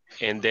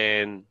 and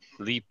then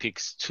Lee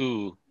picks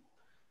 2,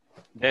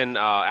 then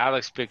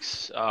Alex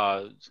picks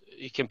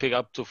he can pick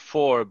up to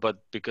 4, but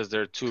because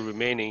there are 2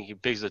 remaining, he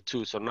picks the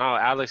 2. So now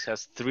Alex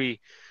has 3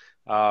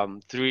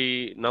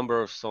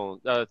 number of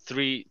stones,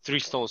 3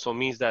 stones. So it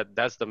means that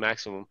that's the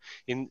maximum.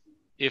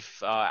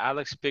 If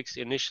Alex picks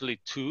initially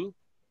 2,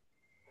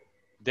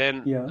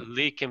 then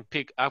Lee can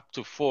pick up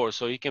to 4.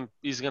 So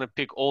he's gonna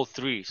pick all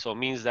 3. So it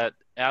means that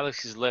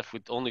Alex is left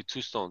with only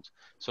 2 stones.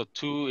 So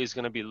 2 is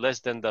gonna be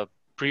less than the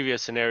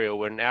previous scenario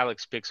when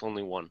Alex picks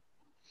only 1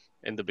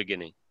 in the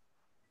beginning.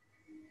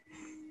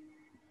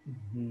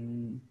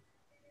 Can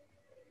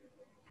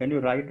you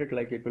write it?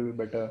 Like it will be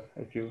better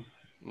if you.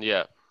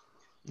 Yeah.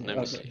 Let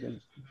me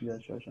see. Yeah,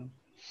 sure.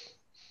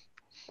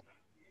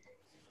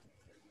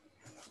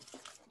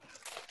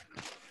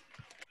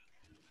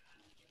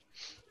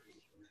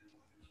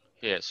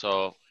 Yeah,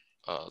 so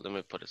let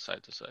me put it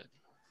side to side.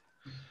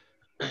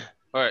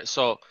 All right,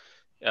 so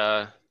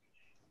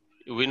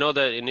we know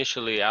that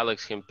initially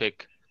Alex can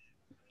pick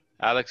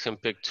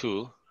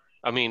 2.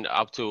 I mean,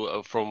 up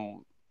to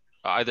from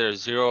either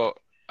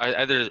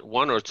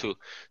 1 or 2.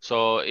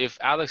 So if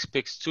Alex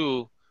picks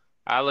 2,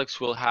 Alex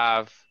will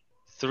have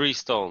 3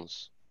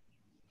 stones.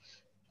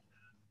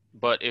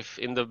 But if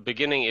in the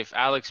beginning, if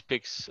Alex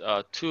picks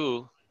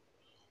 2,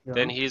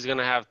 then he's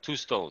gonna have 2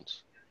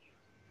 stones,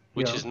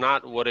 which is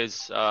not what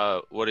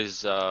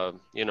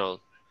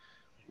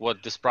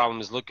what this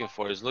problem is looking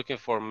for. Is looking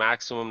for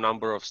maximum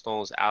number of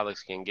stones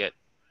Alex can get,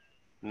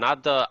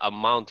 not the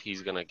amount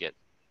he's gonna get,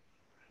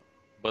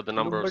 but the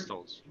number of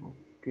stones.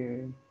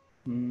 Okay.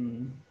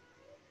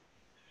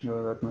 Yeah,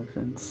 that makes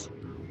sense.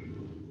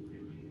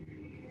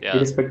 Yeah.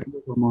 Irrespective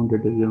of amount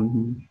it is.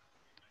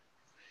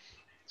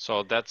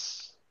 So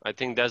I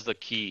think that's the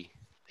key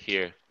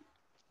here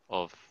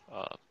of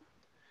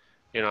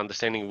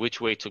understanding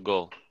which way to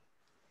go.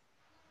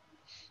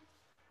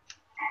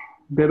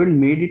 They haven't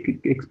made it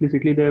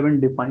explicitly. They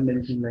haven't defined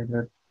anything like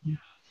that.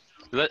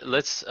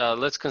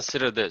 Let's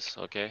consider this,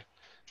 okay?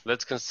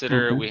 Let's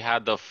consider we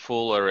had the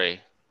full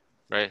array,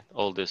 right?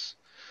 All this.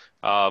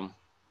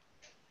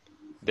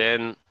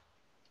 Then,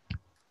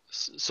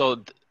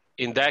 so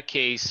in that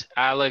case,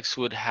 Alex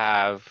would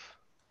have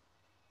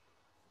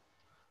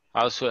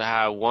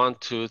 1,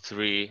 2,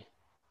 3,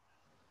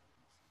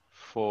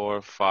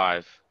 4,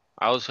 5.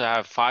 I also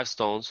have 5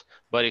 stones,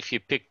 but if he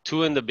picked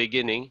 2 in the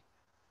beginning,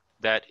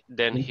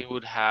 then he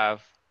would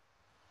have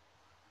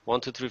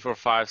 1, 2, 3, 4,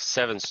 5,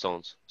 7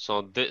 stones.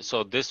 So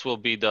this will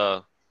be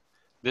the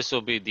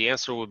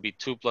answer would be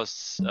 2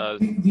 plus.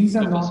 These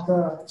are not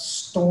the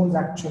stones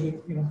actually.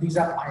 These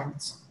are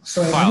piles.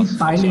 So every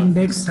pile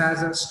index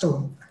has a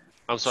stone.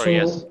 I'm sorry.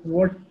 So yes.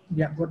 what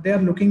they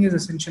are looking is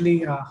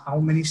essentially how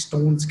many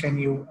stones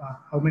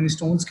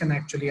can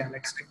actually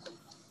Alex get,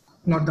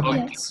 not the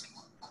piles.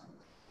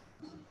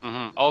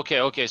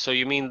 Okay. So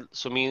you mean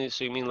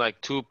like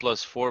 2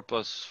 plus 4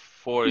 plus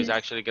 4 is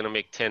actually going to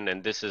make 10,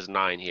 and this is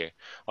 9 here.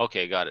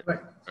 Okay, got it.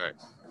 Right. All right.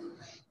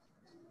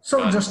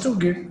 So just to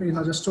give,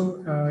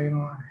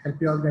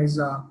 help you out, guys.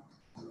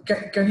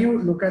 Can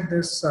you look at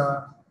this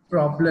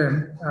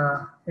problem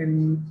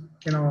in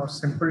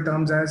simple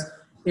terms as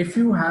if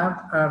you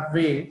have a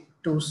way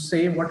to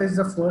say what is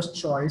the first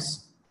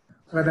choice,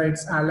 whether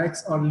it's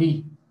Alex or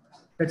Lee.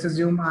 Let's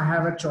assume I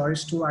have a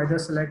choice to either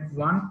select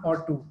 1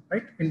 or 2,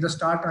 right? In the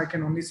start, I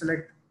can only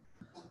select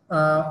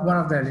one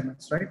of the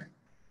elements, right?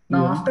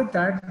 Now, after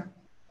that,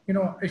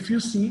 if you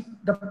see,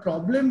 the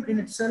problem in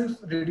itself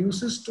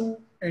reduces to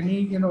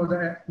any,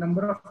 the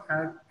number of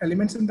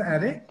elements in the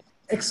array,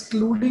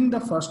 excluding the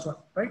first one,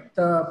 right?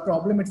 The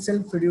problem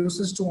itself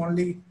reduces to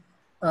only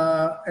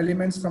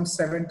elements from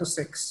 7 to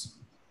 6,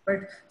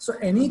 right? So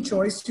any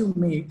choice you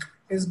make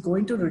is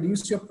going to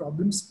reduce your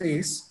problem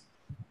space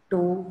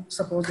to,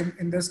 suppose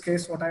in this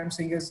case, what I'm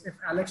saying is if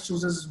Alex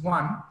chooses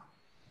 1,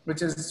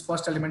 which is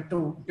first element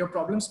 2, your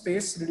problem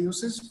space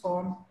reduces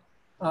from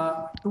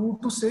 2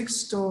 to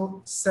 6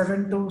 to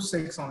 7 to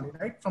 6 only,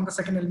 right? From the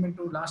second element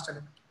to last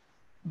element.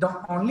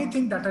 The only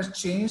thing that has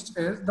changed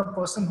is the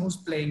person who's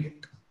playing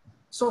it.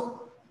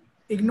 So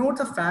ignore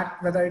the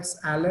fact whether it's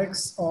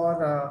Alex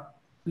or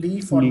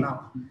Lee for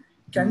now.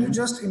 Can you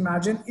just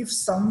imagine if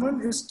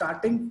someone is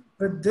starting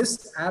with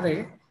this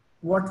array,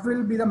 what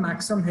will be the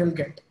maximum he'll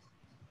get?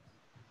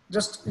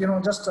 Just,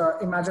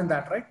 imagine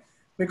that, right?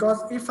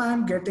 Because if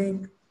I'm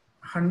getting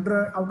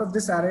 100 out of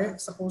this array,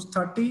 suppose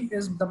 30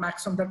 is the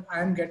maximum that I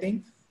am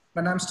getting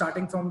when I'm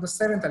starting from the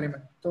 7th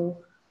element. So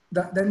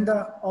then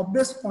the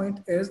obvious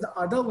point is the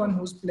other one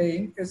who's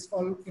playing is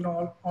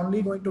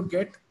only going to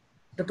get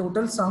the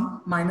total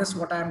sum minus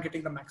what I am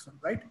getting the maximum,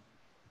 right?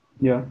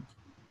 Yeah.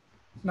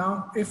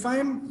 Now, if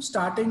I'm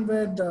starting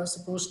with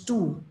suppose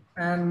 2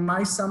 and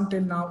my sum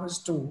till now is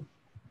 2.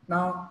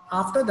 Now,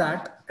 after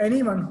that,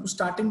 anyone who's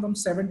starting from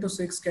 7 to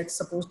 6 gets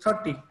suppose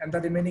 30 and the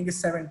remaining is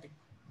 70.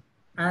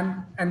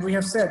 And we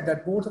have said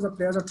that both of the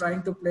players are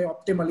trying to play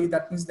optimally.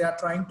 That means they are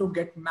trying to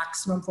get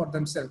maximum for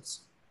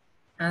themselves.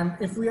 And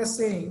if we are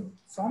saying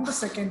from the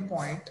second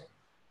point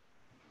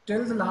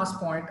till the last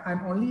point,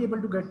 I'm only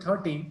able to get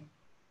 30,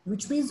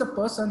 which means the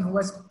person who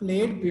has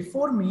played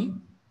before me,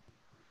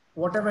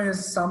 whatever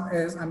his sum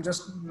is, I'm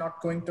just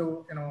not going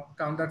to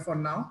count that for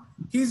now.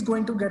 He's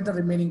going to get the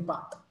remaining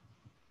part.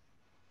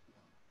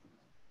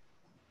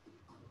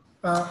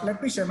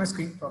 Let me share my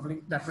screen,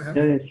 probably that will help.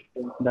 Yeah,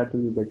 sure. That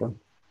will be better.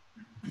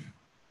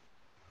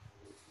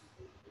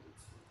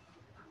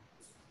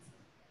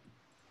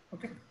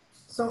 Okay,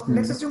 so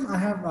let's assume I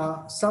have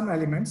some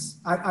elements.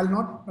 I'll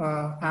not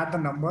add the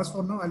numbers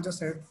for now. I'll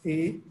just add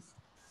A,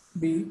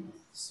 B,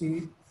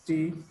 C,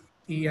 D,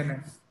 E, and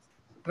F,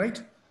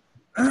 right?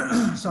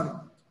 Sorry.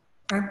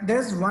 And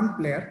there's one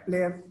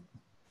player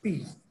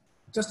P.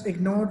 Just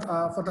ignore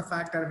for the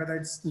fact that whether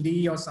it's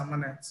Lee or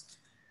someone else.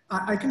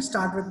 I can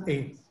start with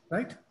A,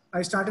 right?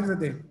 I started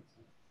with A.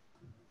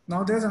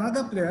 Now there's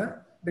another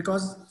player,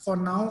 because for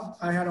now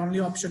I had only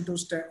option to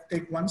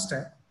take one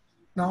step.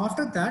 Now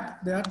after that,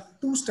 there are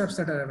 2 steps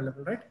that are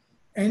available, right?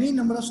 Any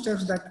number of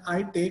steps that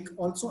I take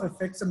also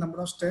affects the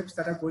number of steps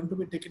that are going to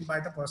be taken by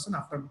the person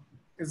after me.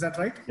 Is that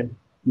right? Yeah.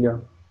 Yeah.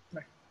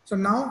 Right. So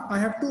now I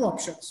have 2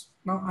 options.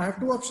 Now I have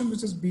 2 options,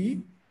 which is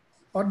B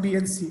or B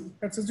and C.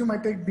 Let's assume I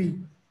take B.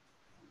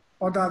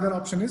 Or the other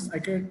option is I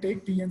can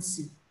take D and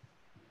C.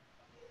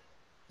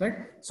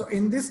 Right? So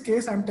in this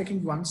case, I'm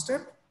taking 1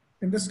 step.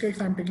 In this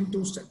case, I'm taking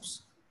 2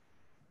 steps.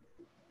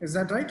 Is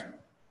that right?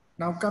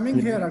 Now coming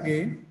here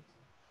again,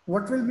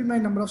 what will be my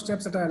number of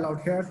steps that I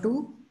allowed? Here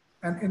 2,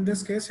 and in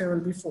this case, here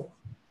will be 4.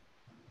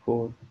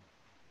 4.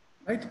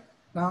 Right?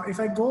 Now, if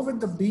I go with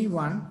the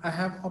B1, I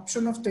have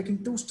option of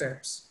taking 2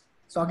 steps.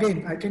 So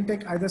again, I can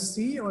take either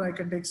C or I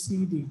can take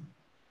CD.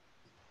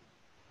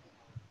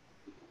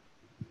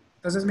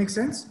 Does this make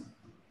sense?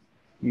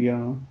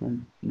 Yeah.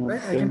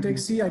 Right? I can take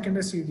C, I can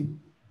take CD.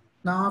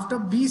 Now after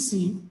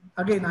BC,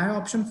 again, I have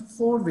option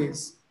 4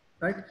 ways,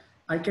 right?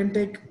 I can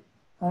take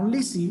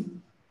only C,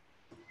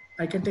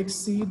 I can take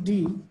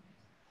CD,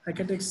 I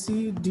can take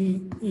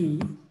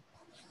CDE,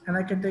 and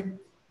I can take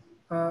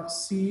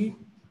CDEF,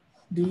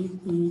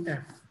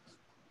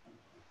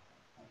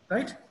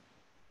 right?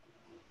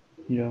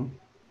 Yeah.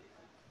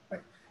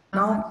 Right.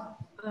 Now,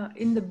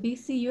 in the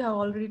BC, you have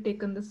already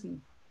taken the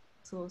C.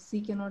 So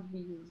C cannot be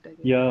used again.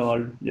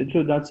 Yeah,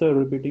 so that's a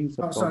repeating.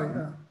 Oh, sorry,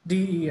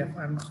 DEF,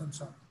 I'm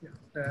sorry.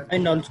 Yeah,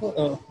 and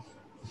also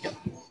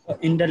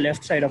in the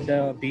left side of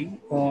the B,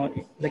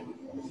 like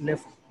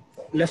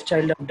left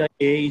child of the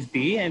A is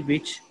B, and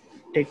which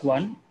take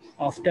 1.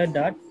 After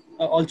that,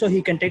 also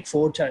he can take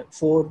 4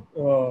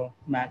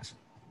 max,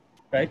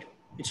 right?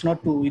 It's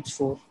not 2, it's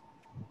 4.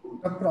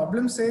 The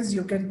problem says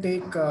you can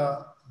take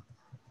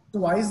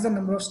twice the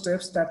number of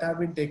steps that have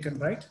been taken,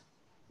 right?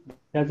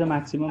 That's a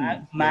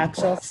maximum.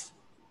 Max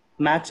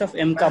of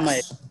M comma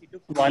X. He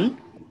took 1,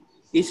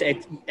 is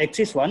X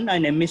is 1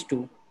 and M is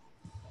 2.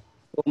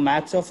 So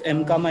max of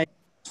M comma X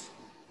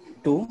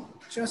 2.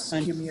 Just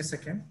give me a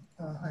second.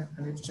 I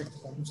need to check the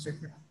problem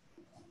statement.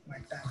 My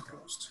tab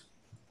closed.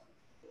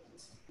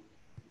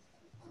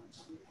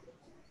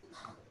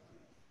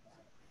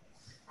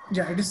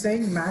 Yeah, it is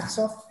saying max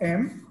of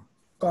M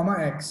comma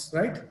X,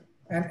 right?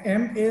 And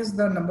M is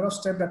the number of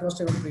steps that was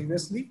taken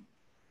previously.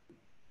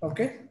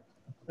 Okay,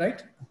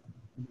 right?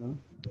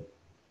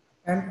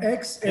 And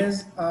X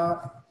is,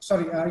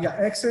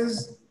 X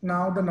is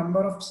now the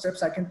number of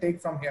steps I can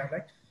take from here,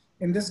 right?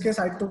 In this case,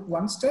 I took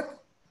 1 step.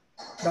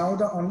 Now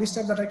the only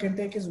step that I can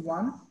take is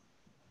 1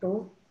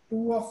 to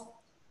 2 of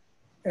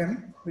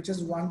M, which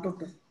is 1 to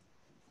 2.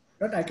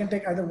 Right? I can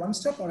take either 1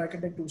 step or I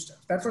can take 2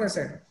 steps. That's what I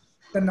said.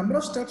 The number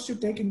of steps you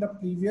take in the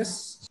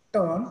previous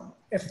turn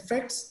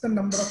affects the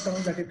number of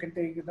turns that you can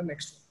take in the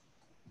next one.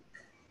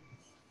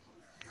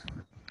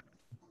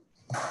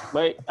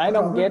 But I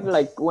don't get,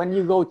 like, when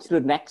you go to the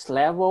next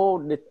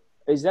level,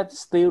 is that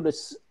still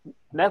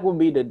that would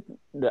be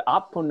the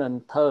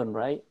opponent turn,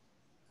 right?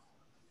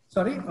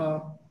 Sorry?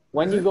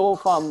 When you go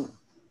from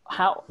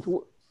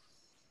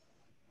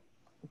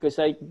because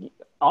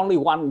only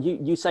one,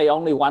 you say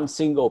only one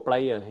single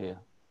player here.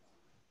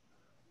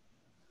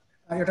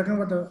 You're talking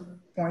about the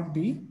point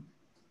B?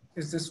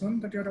 Is this one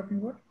that you're talking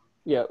about?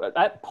 Yeah,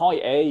 at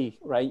point A,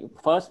 right?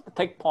 First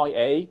take point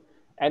A,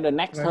 and the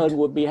next turn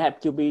would be have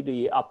to be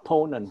the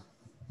opponent.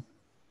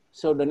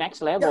 So the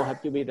next level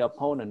have to be the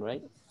opponent,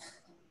 right?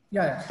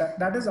 Yeah,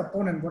 that is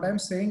opponent. What I'm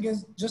saying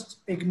is just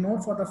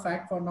ignore for the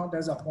fact for now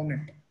there's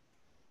opponent,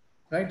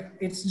 right?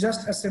 It's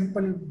just a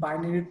simple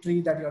binary tree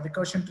that you're,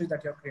 recursion tree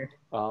that you're creating.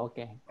 Oh,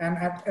 okay. And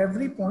at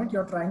every point,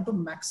 you're trying to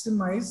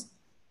maximize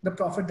the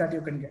profit that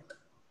you can get,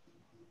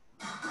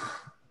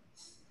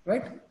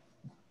 right?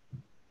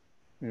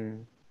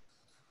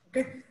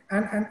 Okay,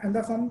 and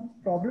the from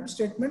problem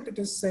statement, it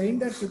is saying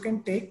that you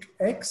can take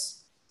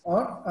X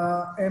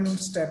or M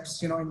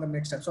steps, in the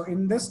next step. So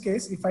in this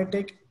case, if I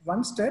take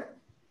one step,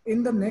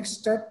 in the next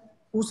step,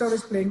 whoever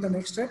is playing the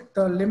next step,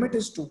 the limit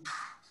is 2.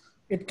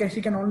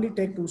 He can only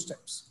take 2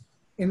 steps.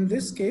 In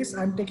this case,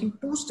 I'm taking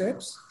 2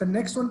 steps. The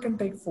next one can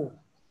take 4.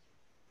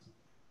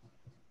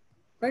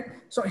 Right?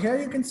 So here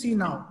you can see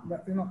now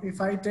that,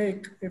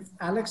 if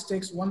Alex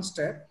takes 1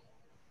 step,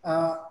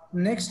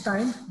 next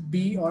time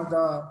B or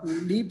the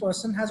Lee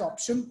person has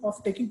option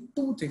of taking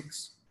 2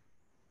 things,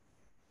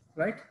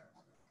 right?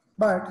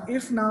 But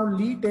if now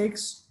Lee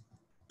takes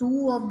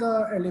 2 of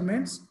the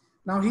elements,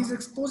 now he's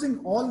exposing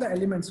all the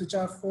elements, which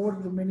are 4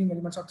 remaining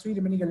elements or 3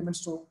 remaining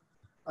elements to,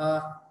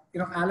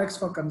 Alex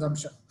for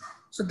consumption.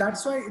 So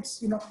that's why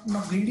it's,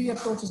 greedy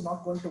approach is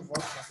not going to work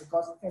now,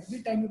 because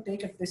every time you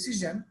take a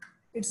decision,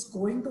 it's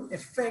going to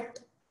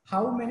affect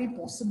how many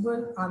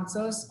possible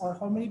answers or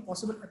how many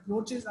possible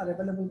approaches are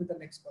available with the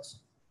next person.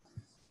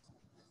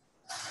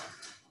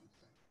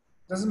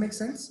 Does it make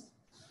sense?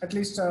 At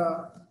least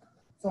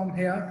from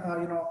here,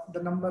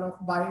 the number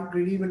of by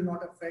greedy will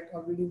not affect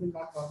or greedy will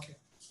not work here.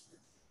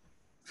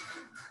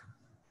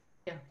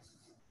 Yeah.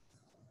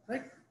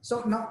 Right?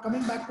 So now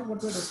coming back to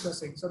what we're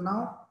discussing. So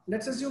now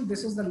let's assume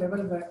this is the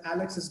level where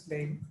Alex is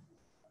playing.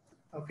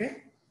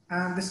 Okay.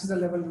 And this is the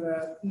level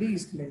where Lee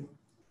is playing.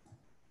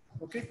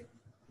 Okay.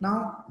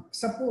 Now,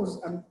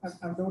 suppose,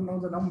 I don't know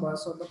the number,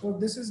 so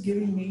suppose this is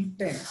giving me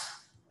 10,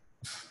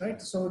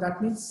 right? So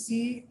that means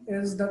C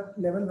is the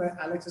level where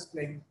Alex is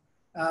playing.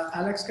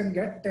 Alex can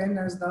get 10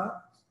 as the,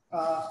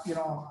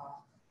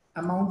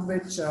 amount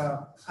which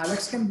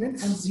Alex can win,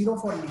 and 0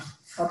 for Lee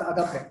or the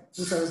other player,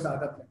 whoever is the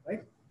other player,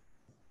 right?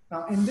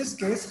 Now, in this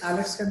case,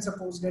 Alex can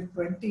suppose get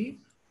 20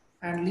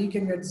 and Lee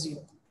can get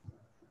 0.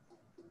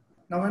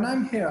 Now, when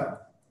I'm here,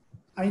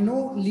 I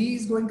know Lee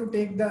is going to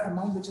take the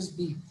amount which is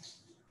B.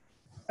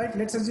 Right?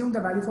 Let's assume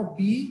the value for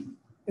B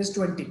is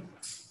 20.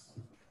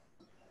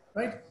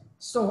 Right?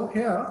 So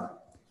here,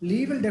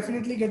 Lee will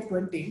definitely get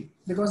 20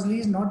 because Lee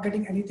is not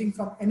getting anything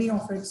from any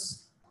of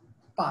its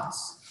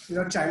paths,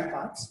 child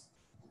paths.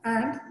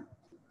 And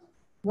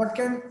what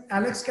can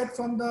Alex get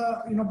from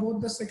the,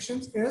 both the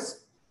sections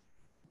is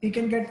he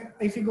can get,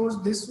 if he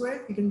goes this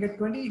way, he can get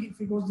 20. If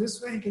he goes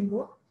this way, he can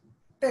go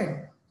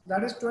 10.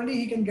 That is 20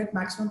 he can get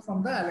maximum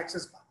from the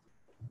Alex's path.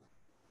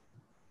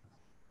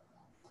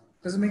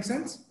 Does it make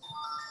sense?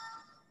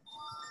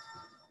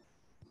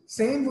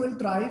 Same we'll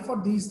try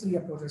for these 3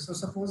 approaches. So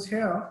suppose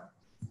here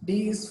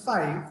D is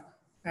 5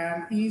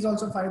 and E is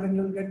also 5, then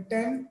you'll get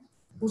 10.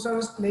 Whoever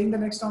is playing the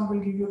next round will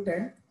give you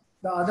 10.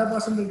 The other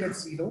person will get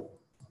 0.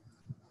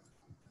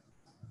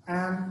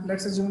 And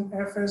let's assume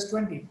F is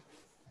 20.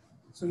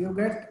 So you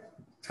get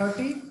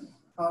 20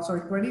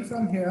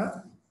 from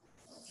here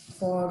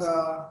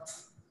for,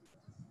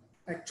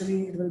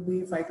 actually it will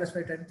be 5 plus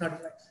 5, 10, 30.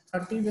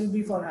 30 will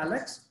be for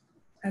Alex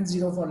and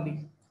 0 for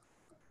Lee.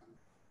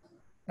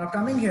 Now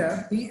coming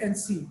here, B and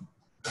C.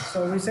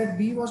 So we said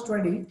B was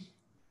 20.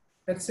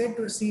 Let's say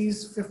C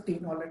is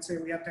 15, or let's say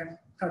we have 10,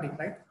 30,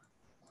 right?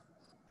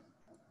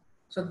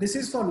 So this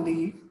is for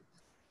Lee,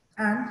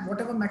 and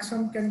whatever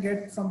maximum can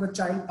get from the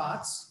child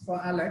paths for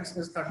Alex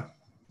is 30,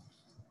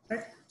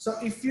 right? So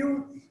if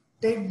you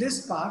take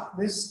this path,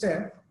 this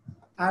step,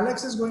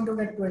 Alex is going to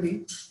get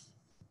 20,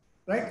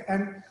 right?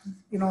 And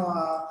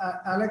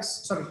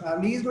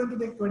Lee is going to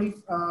take 20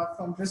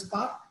 from this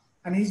path,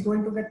 and he's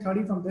going to get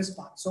 30 from this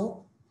path.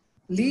 So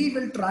Lee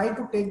will try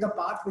to take the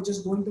path which is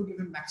going to give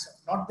him maximum,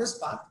 not this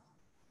path,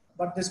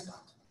 but this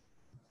path.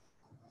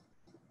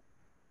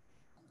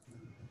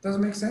 Does it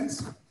make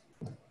sense?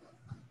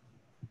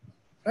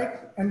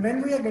 Right? And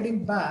when we are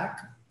getting back,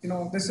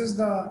 this is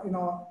the,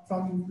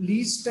 from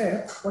Lee's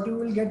step, what you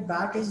will get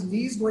back is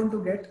Lee is going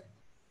to get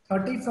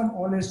 30 from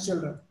all his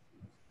children.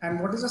 And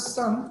what is the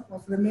sum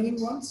of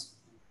remaining ones?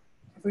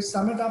 If we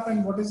sum it up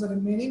and what is the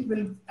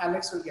remaining,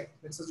 Alex will get.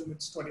 Let's assume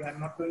it's 20. I'm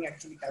not doing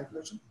actually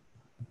calculation.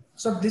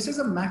 So this is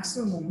a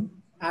maximum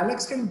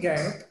Alex can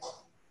get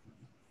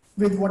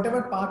with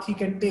whatever path he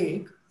can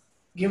take,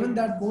 given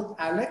that both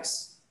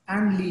Alex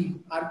and Lee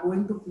are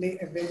going to play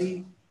a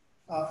very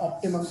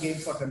optimum game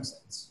for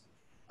themselves.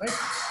 Right?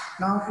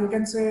 Now you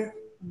can say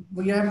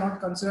we have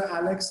not considered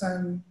Alex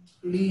and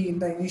Lee in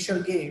the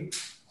initial game.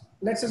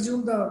 Let's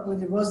assume we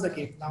reverse the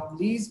game. Now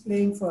Lee is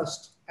playing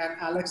first and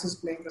Alex is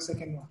playing the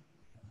second one.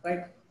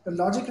 Right? The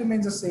logic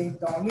remains the same.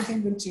 The only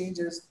thing will change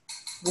is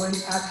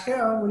at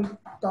here we'll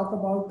talk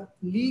about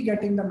Lee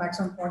getting the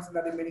maximum points and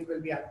the remaining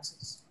will be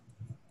Alex's.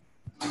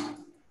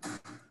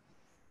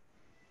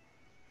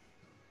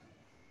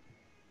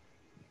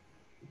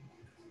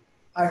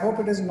 I hope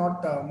it is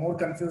not more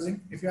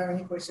confusing. If you have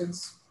any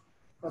questions,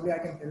 probably I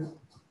can help.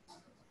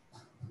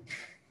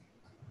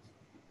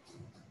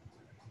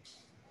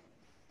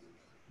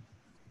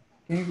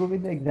 Can you go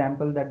with the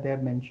example that they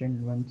have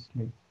mentioned once?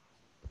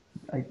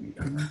 Like,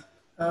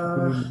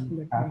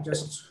 let me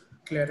just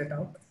clear it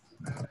out.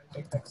 And I'll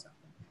take the example.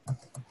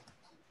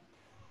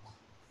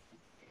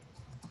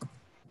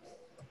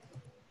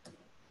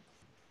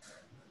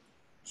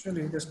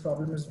 Actually, this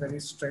problem is very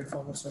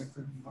straightforward, so it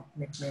will not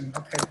may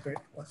not help it.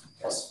 But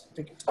yes,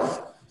 take it.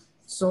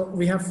 So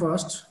we have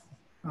first.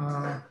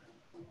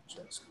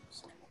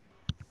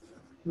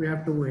 We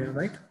have 2 here,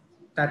 right?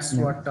 That's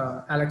what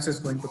Alex is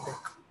going to pick.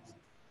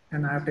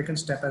 And I have taken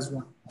step as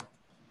 1.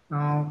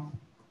 Now,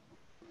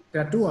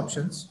 there are 2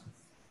 options.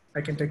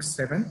 I can take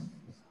 7,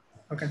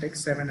 or I can take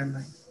 7 and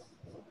 9.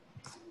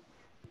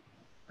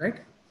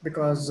 Right?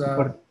 Because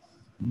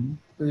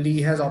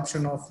Lee has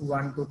option of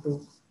 1 to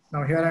 2.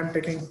 Now here I'm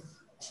taking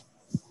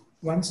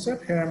 1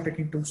 step, here I'm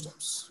taking 2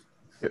 steps.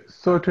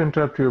 So to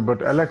interrupt you,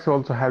 but Alex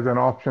also has an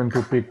option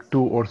to pick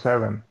 2 or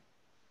 7.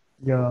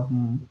 Yeah.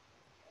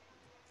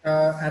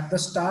 At the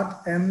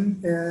start,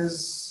 M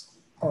is,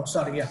 oh,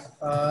 sorry, yeah.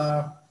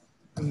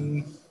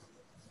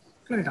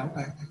 Clear it out.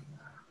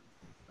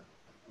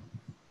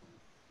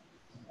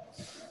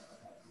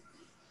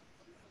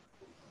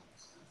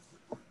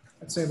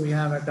 Let's say we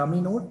have a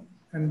dummy node,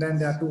 and then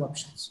there are 2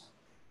 options.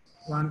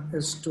 One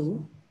is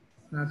 2,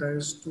 another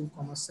is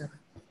 2,7,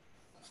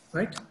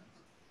 right?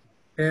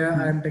 Here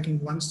I am taking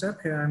 1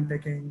 step, here I am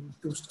taking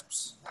 2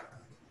 steps,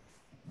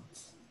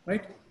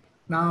 right?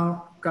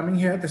 Now coming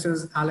here, this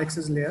is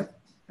Alex's layer,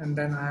 and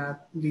then I have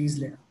Lee's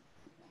layer.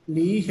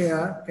 Lee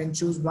here can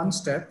choose 1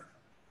 step,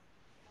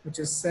 which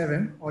is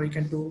 7, or he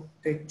can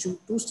take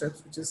 2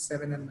 steps, which is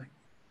 7 and 9.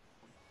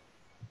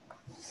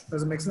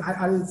 Does it make sense?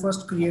 I'll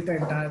first create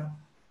an entire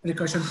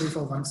recursion tree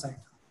for one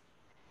side.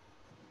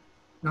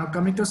 Now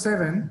coming to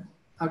 7,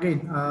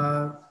 again,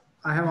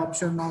 I have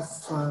option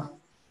of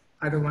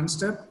either 1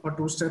 step or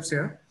 2 steps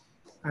here.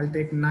 I'll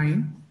take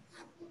 9,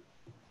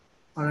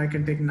 or I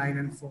can take 9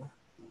 and 4.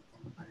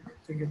 I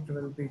think it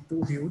will be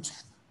too huge.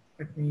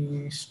 Let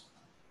me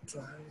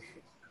try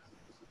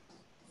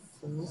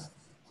 4,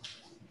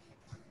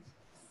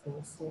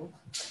 4, 4,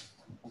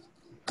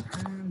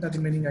 and the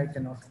remaining I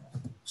cannot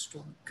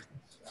store.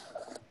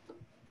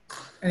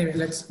 Anyway,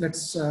 let's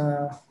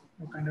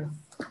kind of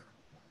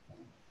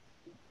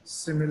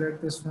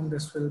simulate this one.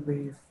 This will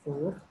be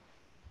 4,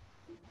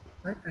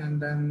 right?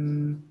 And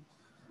then,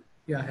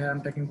 yeah, here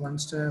I'm taking 1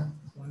 step,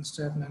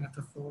 9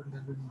 after 4, and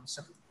then 1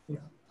 step. Yeah,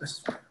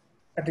 this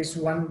at least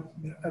one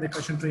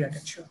recursion tree I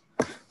can show.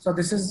 So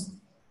this is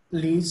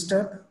Lee's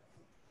step.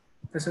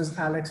 This is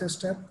Alex's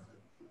step.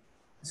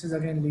 This is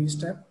again Lee's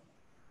step.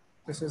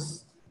 This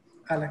is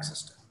Alex's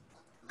step,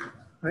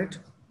 right?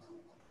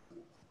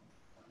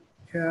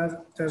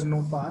 Here, there's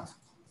no path.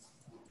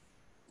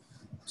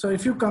 So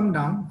if you come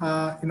down,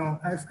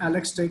 if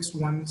Alex takes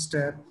 1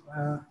 step,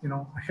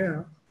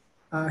 here,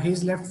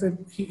 he's left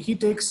with, he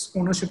takes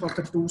ownership of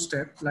the 2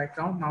 step. Like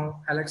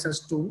now Alex has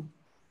 2,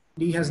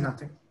 Lee has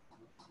nothing,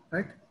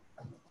 right?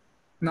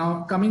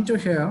 Now coming to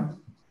here,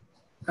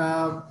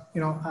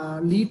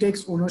 Lee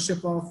takes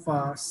ownership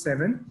of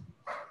 7,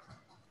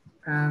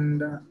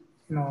 and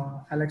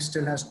Alex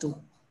still has 2.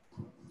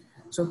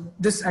 So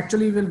this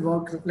actually will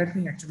work. Let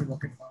me actually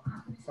work it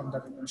from the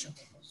recursion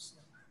purpose.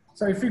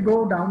 So if we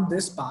go down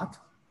this path,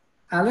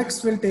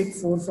 Alex will take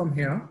 4 from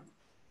here,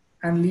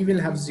 and Lee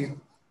will have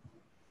 0,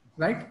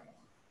 right?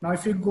 Now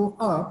if you go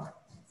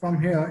up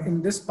from here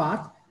in this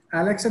path,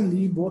 Alex and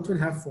Lee both will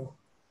have 4.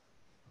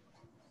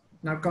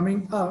 Now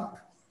coming up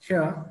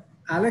here,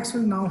 Alex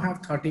will now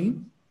have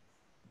 13,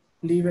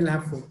 Lee will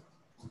have 4.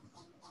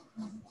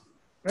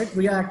 Right?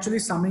 We are actually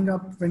summing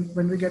up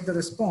when we get the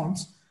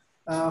response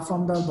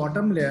from the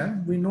bottom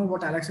layer. We know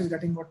what Alex is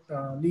getting, what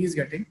Lee is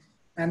getting,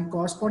 and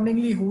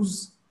correspondingly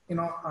whose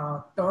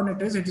turn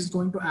it is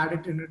going to add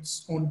it in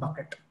its own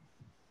bucket.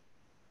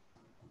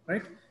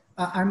 Right?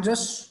 I'm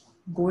just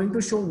going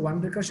to show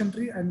one recursion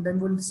tree, and then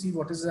we'll see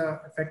what is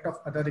the effect of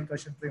other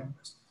recursion tree on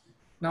this.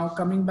 Now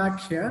coming back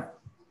here,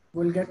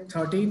 we'll get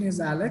 13 is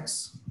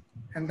Alex,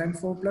 and then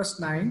 4 plus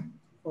 9,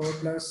 4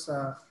 plus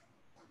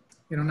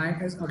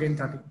 9 is again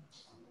 13.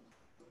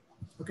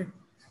 Okay.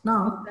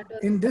 Now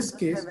in this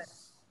case, 7.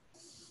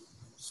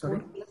 Sorry.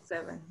 4 plus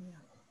 7. Yeah.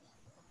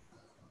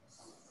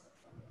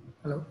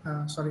 Hello.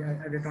 Sorry,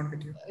 I did not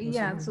get you.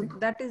 Yeah. So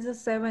that is the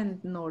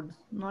 7th node,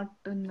 not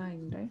a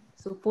 9, right?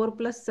 So 4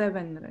 plus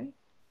 7, right?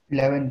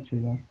 11.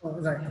 Oh,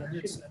 right.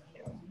 Yes.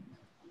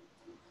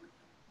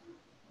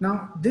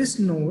 Now this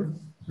node,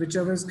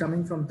 whichever is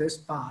coming from this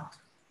path,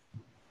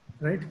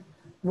 right?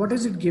 What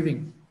is it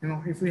giving?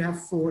 If we have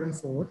 4 and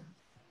 4,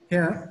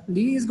 here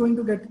Lee is going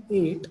to get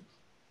 8,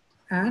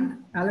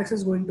 and Alex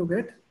is going to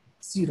get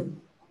 0.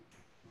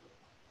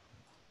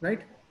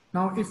 right?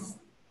 Now, if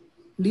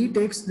Lee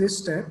takes this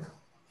step,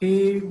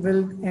 he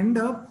will end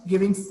up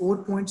giving 4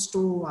 points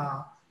to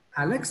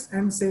Alex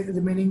and say the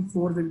remaining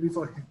 4 will be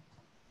for him,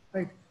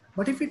 right?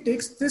 But if he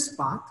takes this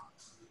path,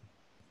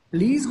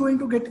 Lee is going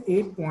to get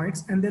 8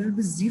 points and there will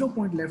be 0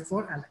 point left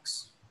for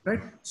Alex,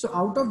 right? So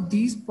out of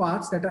these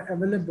paths that are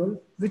available,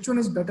 which one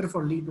is better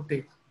for Lee to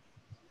take?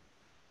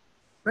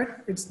 Right?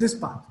 It's this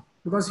path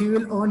because he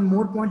will earn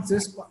more points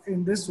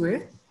in this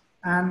way,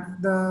 and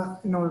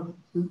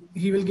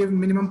he will give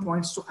minimum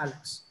points to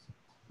Alex.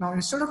 Now,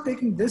 instead of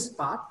taking this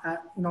path,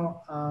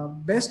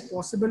 best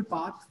possible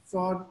path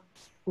for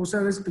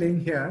whoever is playing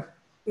here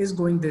is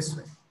going this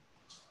way.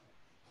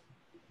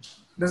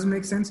 Does it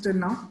make sense till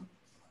now?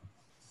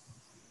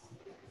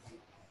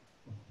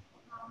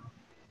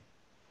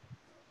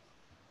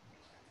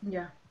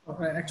 Yeah.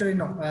 Actually,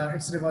 no,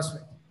 it's reverse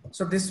way.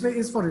 So this way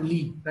is for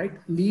Lee, right?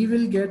 Lee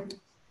will get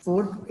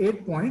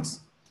 8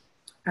 points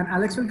and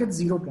Alex will get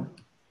 0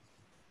 point.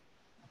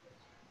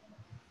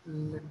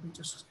 Let me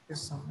just get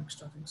some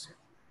extra things here.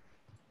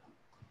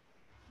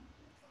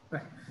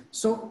 Right.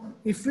 So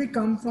if we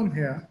come from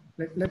here,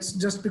 let's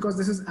just, because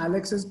this is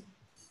Alex's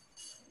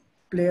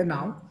player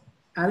now,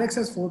 Alex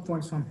has 4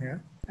 points from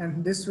here,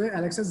 and this way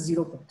Alex has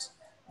 0 points.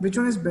 Which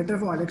one is better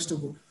for Alex to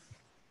go?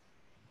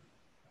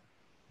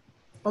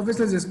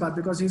 Obviously this path,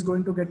 because he's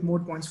going to get more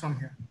points from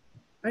here,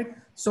 right?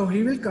 So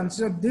he will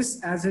consider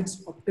this as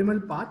its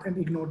optimal path and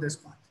ignore this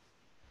path.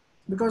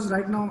 Because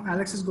right now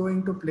Alex is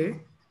going to play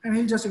and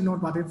he'll just ignore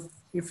path.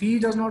 If he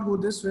does not go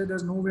this way,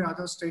 there's no way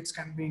other states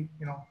can be,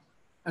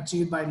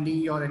 achieved by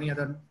Lee or any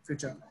other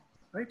future,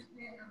 right?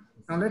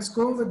 Now let's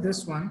go with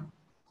this one.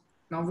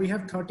 Now we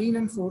have 13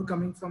 and 4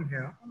 coming from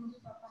here,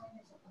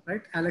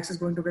 right? Alex is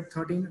going to get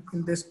 13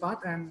 in this path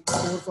and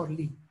 4 for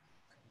Lee.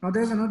 Now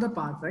there's another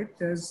path, right?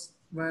 There's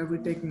where we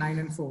take 9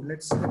 and 4.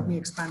 Let me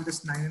expand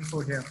this 9 and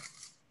 4 here.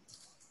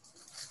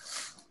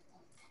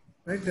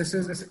 Right, this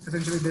is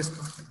essentially this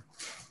part.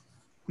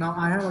 Now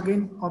I have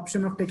again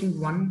option of taking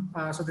 1.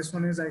 So this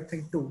one is, I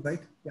think, 2,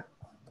 right? Yeah.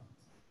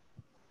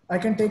 I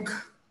can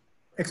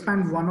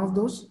expand one of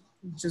those,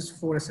 which is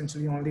 4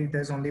 essentially.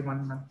 There's only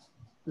one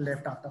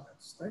left after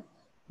this, right?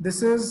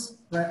 This is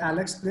where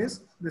Alex plays.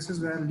 This is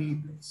where Lee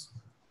plays.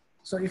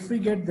 So if we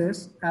get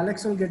this,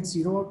 Alex will get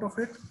 0 out of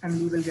it and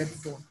Lee will get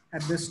 4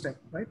 at this step,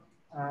 right?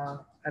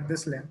 At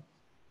this length.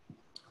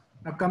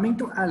 Now coming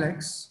to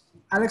Alex,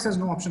 Alex has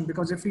no option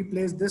because if he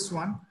plays this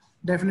one,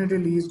 definitely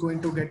Lee is going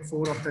to get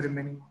 4 of the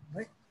remaining one,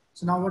 right?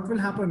 So now what will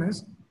happen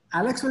is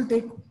Alex will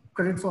take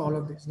credit for all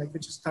of this, like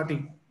which is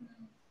 13.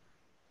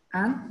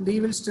 And Lee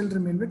will still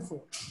remain with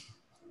 4.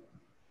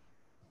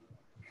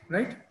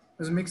 Right?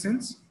 Does it make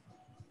sense?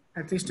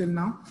 At least till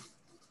now?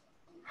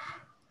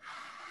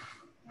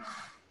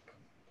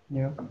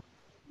 Yeah.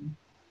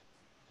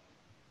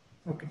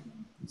 Okay.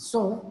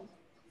 So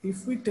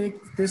if we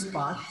take this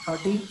path,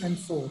 13 and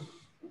 4,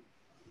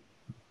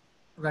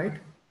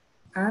 right?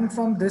 And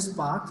from this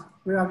path,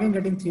 we're again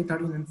getting 3,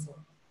 13 and 4.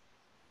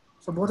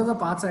 So both of the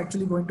paths are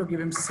actually going to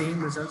give him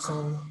same result.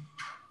 So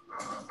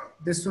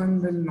this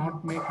one will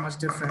not make much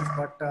difference,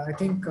 but I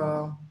think,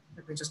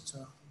 let me just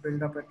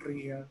build up a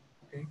tree here,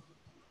 okay?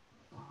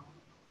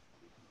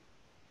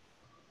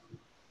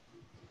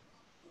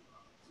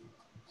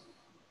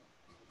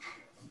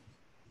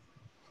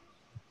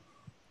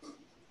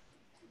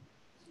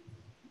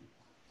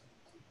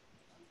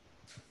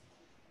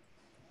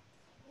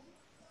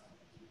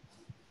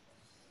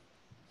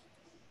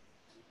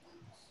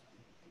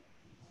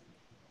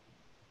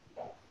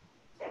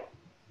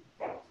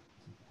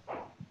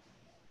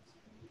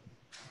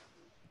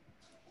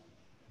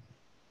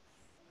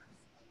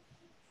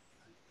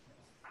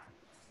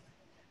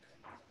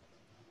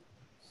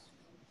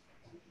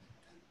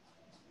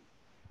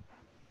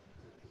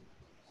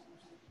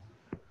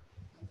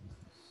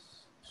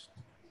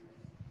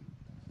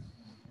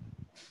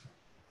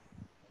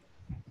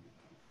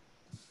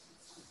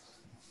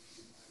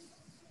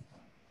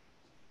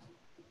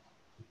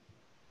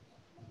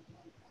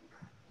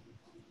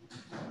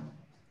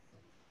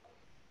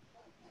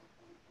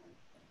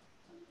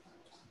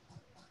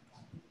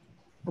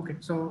 Okay,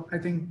 so I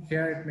think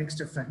here it makes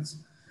difference.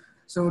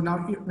 So now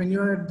when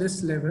you're at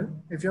this level,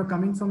 if you're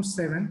coming from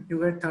 7,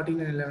 you get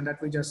 13 and 11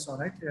 that we just saw,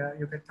 right?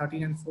 You get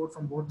 13 and 4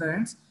 from both the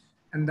ends,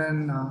 and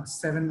then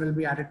 7 will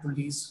be added to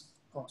Lee's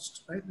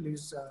cost, right?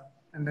 Lee's,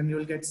 and then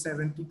you'll get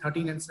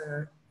 13 and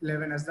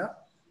 11 as the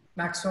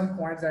maximum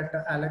points that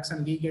Alex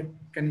and Lee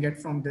can get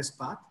from this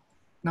path.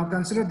 Now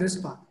consider this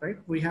path, right?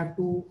 We have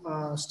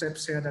 2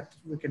 steps here that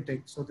we can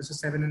take. So this is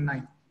 7 and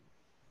 9.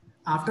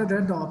 After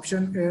that, the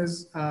option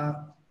is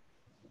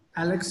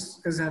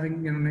Alex is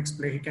having next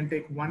play. He can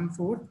take 1,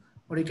 4,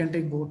 or he can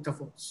take both the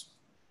 4s,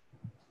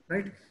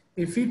 right?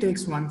 If he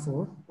takes 1,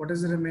 4, what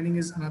is the remaining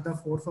is another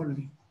 4 for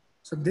Lee.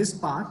 So this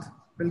path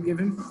will give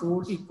him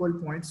 4 equal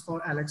points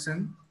for Alex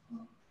and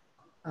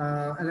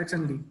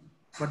Lee.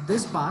 But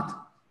this path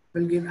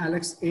will give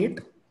Alex 8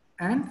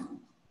 and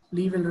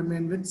Lee will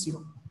remain with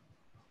 0.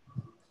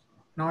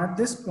 Now at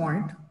this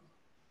point,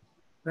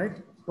 right,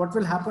 what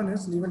will happen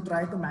is Lee will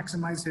try to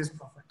maximize his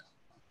profit.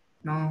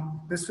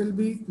 Now this will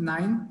be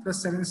 9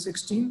 plus 7 is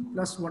 16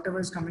 plus whatever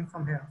is coming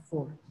from here,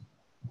 4.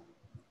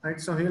 Right,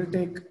 so he'll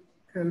be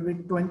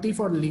 20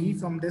 for Lee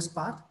from this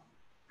path,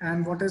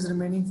 and what is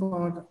remaining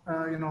for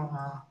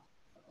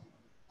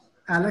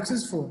Alex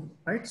is 4,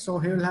 right? So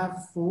he'll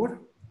have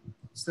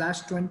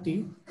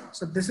 4/20.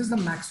 So this is the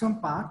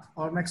maximum path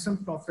or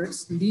maximum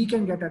profits Lee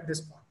can get at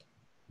this point.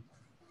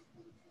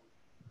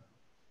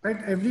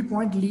 Right, every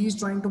point Lee is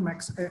trying to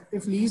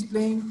if Lee is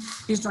playing,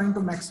 he's trying to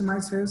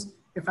maximize his.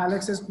 If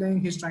Alex is playing,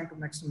 he's trying to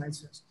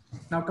maximize his.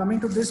 Now coming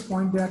to this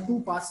point, there are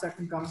 2 paths that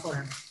can come for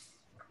him.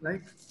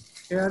 Like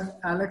here,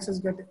 Alex is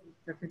getting,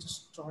 let me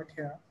just draw it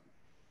here.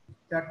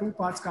 There are 2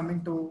 paths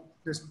coming to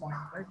this point,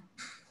 right?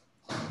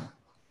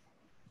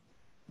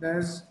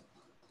 There's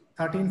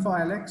 13 for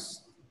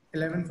Alex,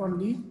 11 for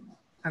Lee.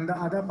 And the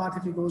other path,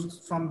 if he goes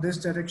from this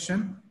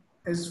direction,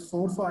 is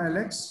 4 for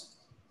Alex,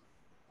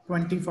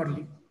 20 for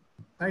Lee.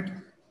 Right?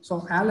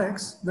 So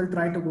Alex will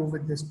try to go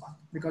with this path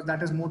because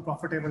that is more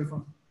profitable for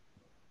him.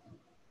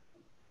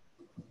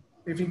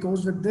 If he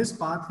goes with this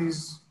path,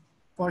 he's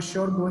for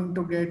sure going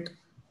to get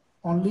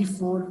only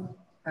 4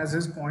 as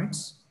his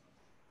points,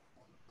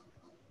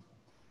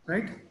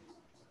 right?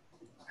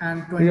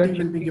 And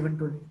 20 will be given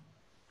to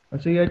Lee.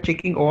 So you are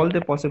checking all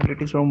the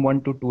possibilities from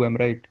 1 to 2M,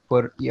 right?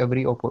 For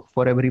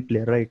every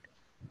player, right?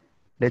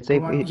 Let's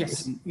say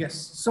yes.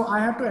 So I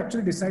have to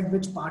actually decide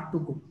which part to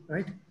go,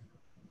 right?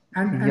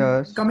 And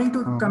yes. coming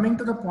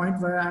to the point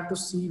where I have to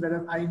see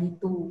whether I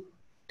need to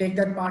take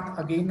that part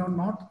again or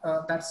not.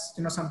 That's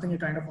something you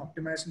kind of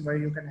optimize, and where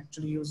you can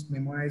actually use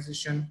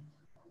memorization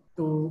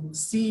to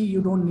see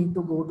you don't need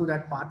to go to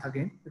that path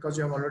again because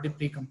you have already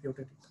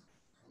pre-computed it.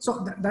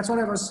 So that's what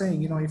I was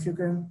saying. If you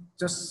can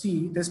just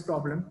see this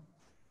problem,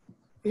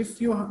 if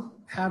you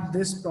have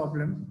this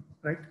problem,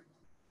 right,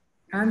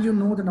 and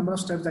the number of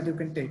steps that you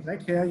can take,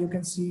 right? Here you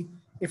can see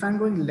if I'm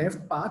going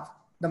left path,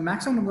 the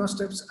maximum number of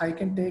steps I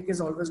can take is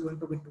always going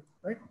to be 2,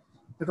 right?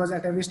 Because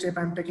at every step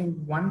I'm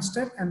taking 1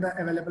 step and the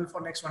available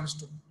for next one is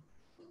 2.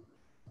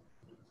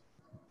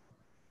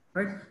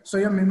 Right? So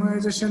your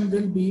memorization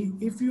will be,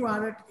 if you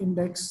are at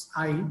index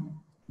I,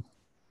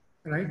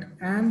 right,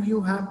 and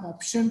you have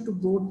option to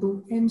go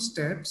to n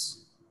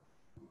steps,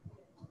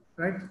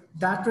 right,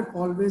 that will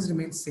always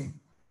remain same.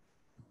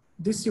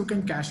 This you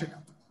can cache it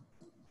up.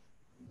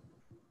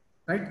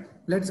 Right?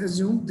 Let's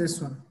assume this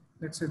one.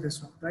 Let's say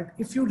this one, right?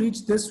 If you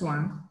reach this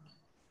one,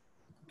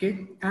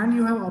 okay, and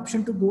you have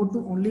option to go to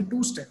only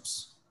 2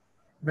 steps,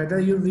 whether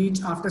you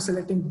reach after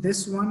selecting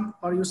this one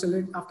or you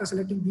select after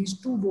selecting these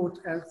 2 both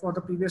for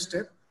the previous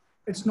step,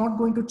 it's not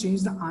going to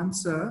change the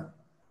answer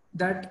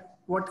that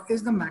what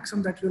is the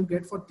maximum that you'll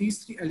get for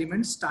these 3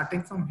 elements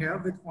starting from here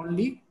with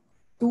only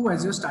 2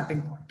 as your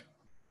starting point.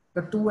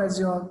 The 2 as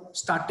your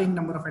starting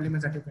number of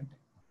elements that you can take.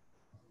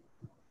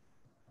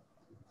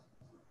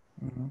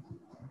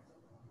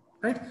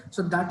 Right?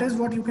 So that is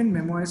what you can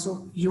memorize.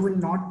 So you will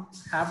not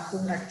have to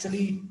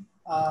actually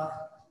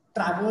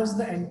traverse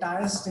the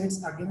entire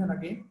states again and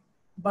again.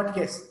 But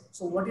yes,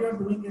 so what you are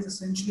doing is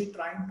essentially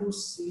trying to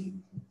see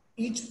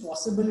each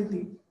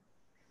possibility,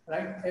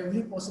 right?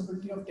 Every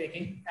possibility of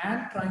taking,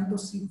 and trying to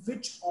see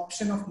which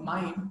option of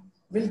mine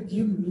will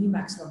give me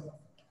maximum profit.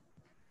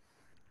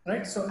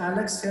 Right? So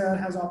Alex here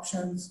has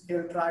options.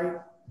 He'll try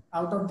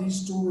out of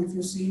these 2. If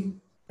you see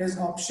his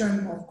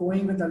option of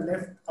going with the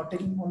left or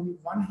taking only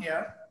 1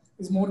 here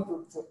is more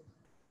fruitful.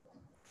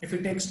 If he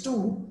takes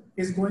 2,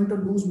 he's going to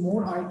lose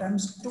more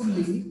items to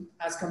Lee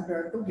as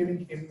compared to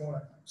giving him more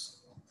items.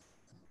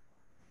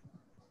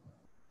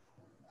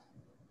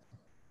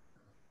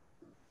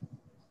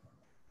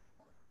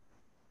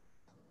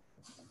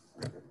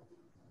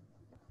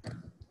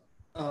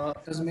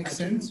 Does it make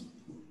sense?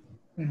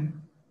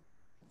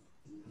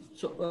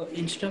 So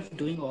instead of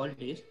doing all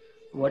this,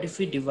 what if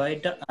we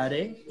divide the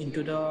array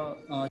into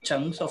the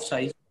chunks of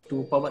size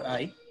 2 power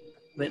I,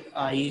 with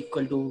I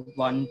equal to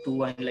 1,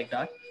 2, and like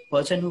that?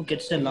 Person who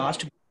gets the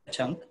last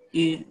chunk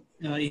is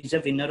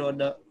the winner, or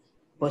the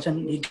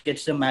person who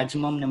gets the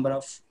maximum number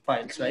of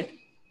files, right?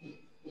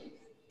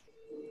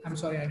 I'm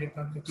sorry, I did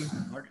not get you.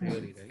 Not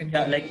really, right?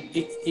 Yeah, like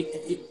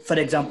for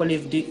example,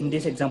 if in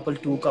this example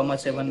 2,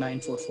 7, 9,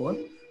 4, 4,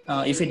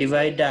 if we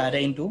divide the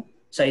array into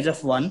size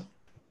of 1,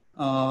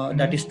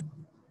 that is 2,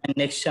 and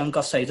next chunk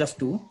of size of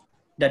 2,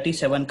 that is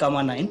 7,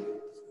 9,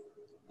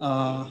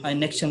 and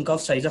next chunk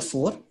of size of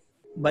 4,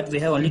 but we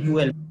have only 2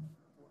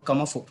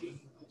 elements, 4.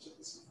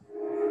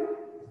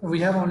 We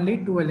have only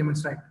 2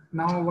 elements, right?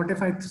 Now, what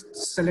if I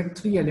select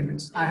 3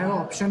 elements? I have an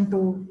option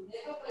to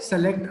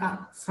select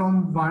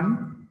from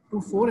 1 to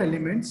 4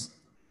 elements,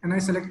 and I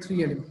select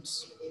 3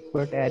 elements.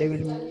 But array will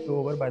be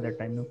over by that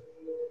time, no?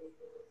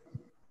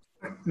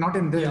 Not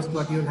in this,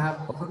 but you'll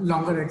have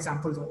longer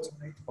examples also,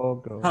 right?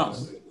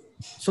 Okay.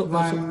 So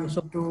 1,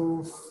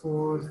 2,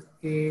 4,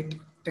 8,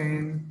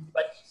 10,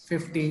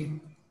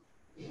 50.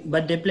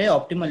 But they play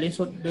optimally,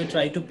 so they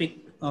try to pick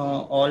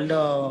all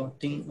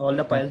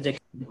the piles they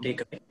can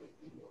take. Right?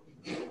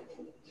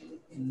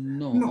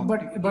 No,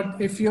 but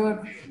if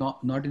you're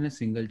not in a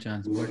single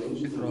chance, but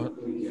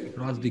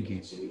across the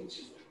game.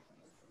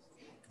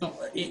 No,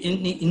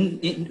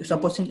 in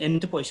suppose in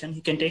the position,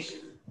 he can take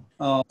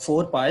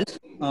 4 piles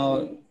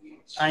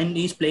and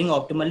he's playing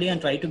optimally and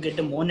try to get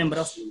the more number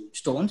of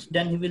stones,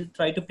 then he will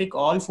try to pick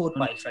all 4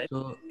 piles, right?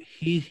 So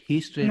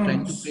he's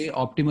trying to play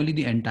optimally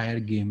the entire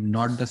game,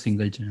 not the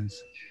single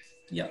chance.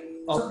 Yeah,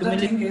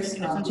 optimally,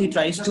 so he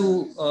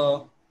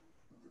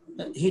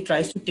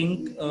tries to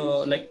think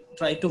like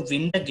try to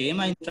win the game,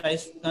 and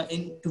tries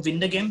to win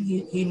the game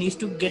he needs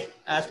to get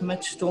as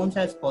much stones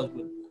as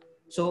possible.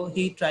 So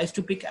he tries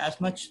to pick as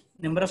much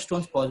number of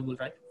stones possible,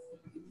 right?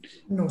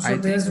 No, so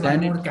there's one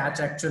more catch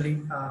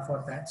actually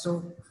for that.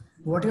 So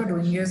what you're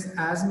doing is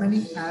as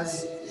many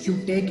as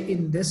you take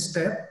in this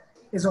step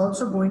is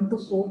also going to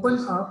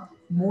open up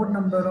more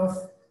number of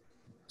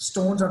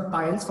stones or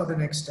piles for the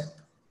next step.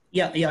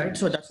 Yeah. Right?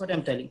 So that's what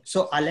I'm telling.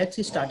 So Alex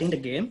is starting the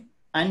game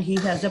and he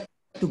has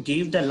to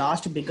give the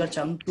last bigger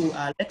chunk to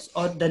Alex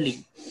or the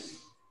league.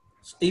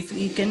 So if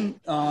he can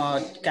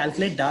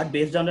calculate that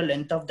based on the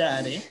length of the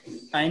array,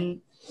 and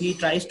he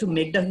tries to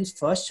make his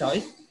first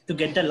choice to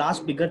get the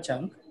last bigger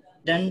chunk,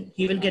 then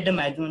he will get the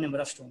maximum number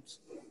of stones.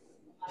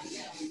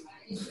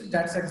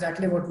 That's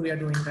exactly what we are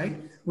doing, right?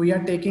 We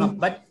are taking,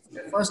 but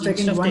first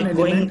taking one element.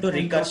 Going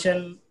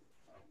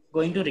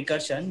to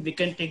recursion, we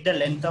can take the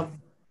length of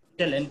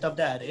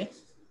the array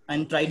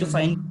and try to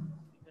find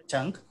the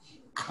chunk.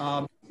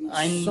 So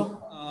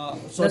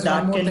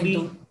that can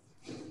be.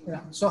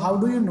 Yeah. So how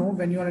do you know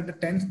when you are at the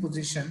 10th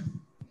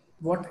position,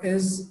 what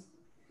is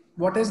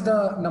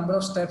the number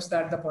of steps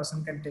that the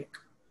person can take?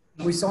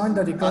 We saw in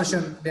the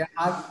recursion, there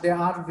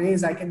are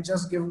ways I can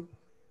just give,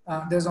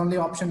 there's only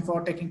option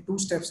for taking 2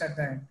 steps at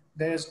the end.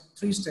 There's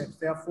 3 steps,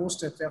 there are 4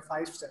 steps, there are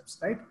 5 steps,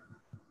 right?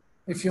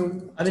 If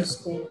you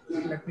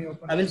let me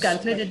open. I will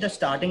calculate at the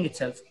starting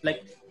itself.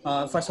 Like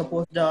for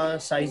suppose the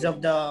size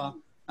of the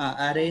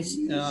arrays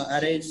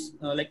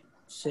like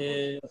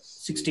say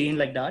 16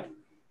 like that.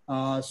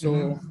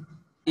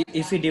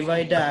 If we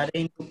divide the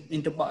array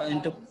into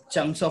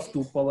chunks of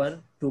 2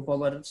 power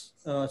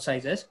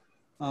sizes,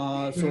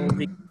 so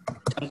we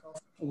chunk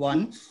of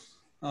 1,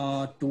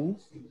 2,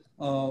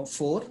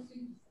 4,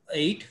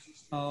 8.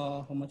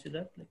 How much is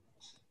that? Like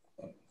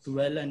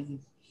 12 and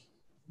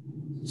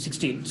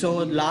 16.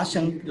 So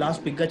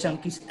last bigger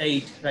chunk is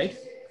 8, right?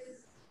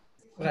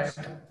 Right.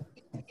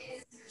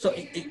 So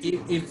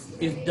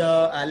if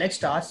the Alex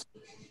starts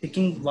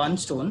picking 1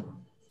 stone,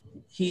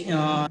 he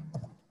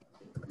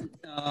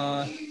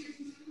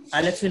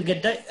Alex will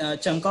get the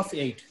chunk of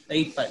 8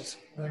 piles.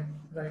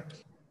 Right.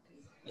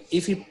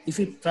 If he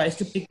tries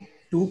to pick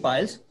 2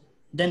 piles,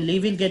 then Lee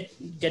will get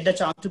the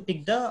chance to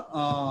pick the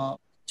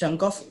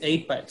chunk of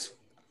 8 piles.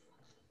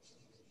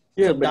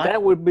 Yeah, so but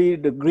that would be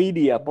the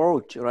greedy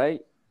approach,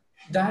 right?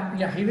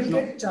 He will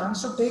get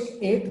chance to take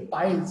 8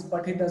 piles,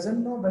 but he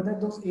doesn't know whether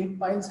those 8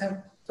 piles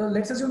have. So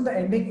let's assume the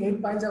ending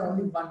 8 piles are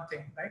only one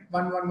thing, right?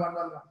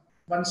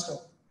 One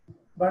stone.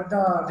 But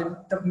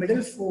the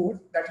middle 4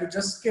 that you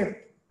just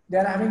skipped, they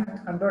are having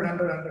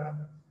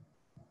 100.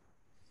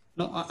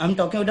 No, I'm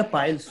talking about the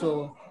piles.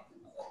 So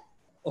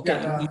okay.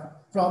 Yeah, the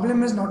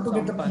problem is not to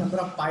get the number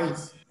of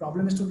piles.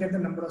 Problem is to get the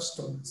number of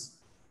stones.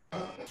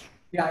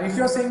 Yeah, if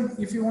you're saying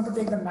if you want to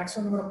take the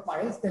maximum number of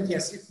piles, then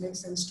yes, it makes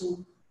sense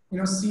to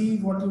see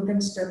what you can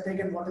take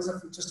and what is a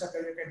future step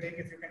that you can take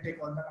if you can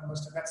take all the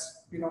numbers.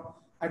 That's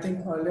I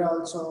think earlier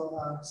also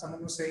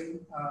someone was saying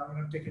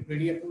take a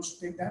greedy approach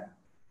to take that.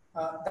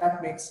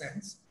 That makes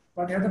sense.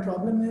 But here the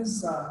problem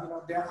is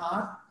there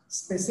are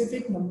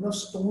specific number of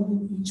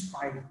stones in each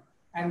pile,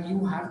 and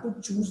you have to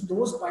choose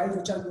those piles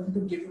which are going to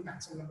give you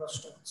maximum number of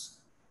stones,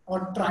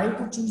 or try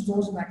to choose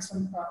those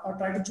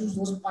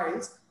those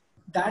piles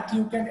that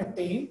you can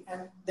attain,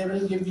 and they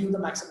will give you the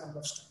maximum number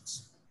of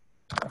stones.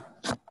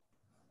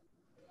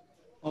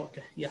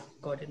 Okay, yeah,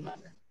 got it.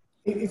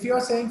 If you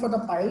are saying for the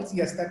piles,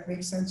 yes, that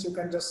makes sense. You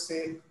can just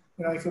say,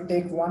 if you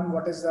take 1,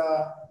 what is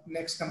the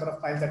next number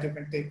of piles that you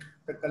can take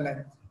with the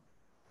length?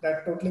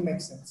 That totally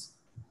makes sense.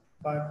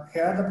 But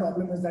here the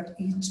problem is that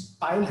each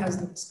pile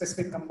has a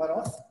specific number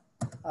of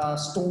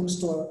stones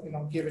to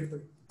give it to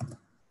you.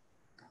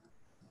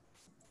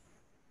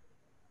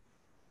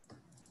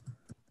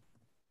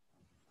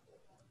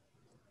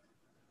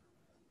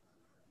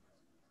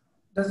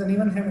 Does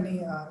anyone have any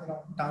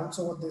doubts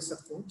over this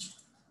approach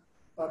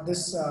or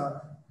this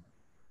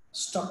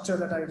structure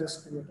that I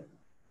just created?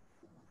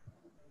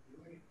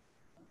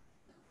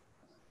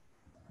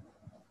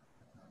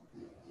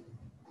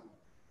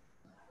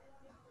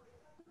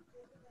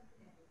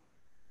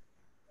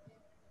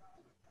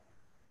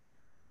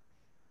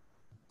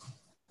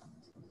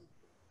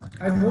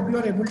 I hope you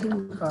are able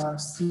to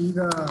see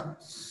the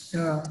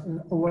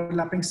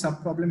overlapping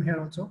sub-problem here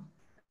also.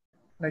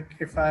 Like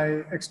if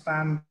I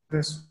expand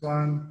this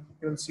one,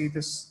 you'll see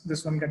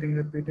this one getting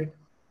repeated.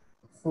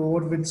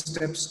 4 with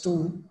steps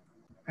 2,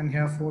 and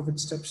here 4 with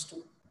steps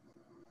 2.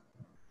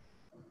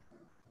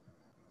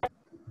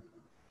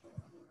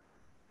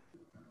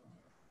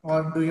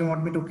 Or do you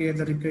want me to create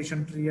the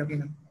regression tree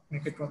again?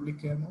 Make it probably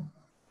clear now.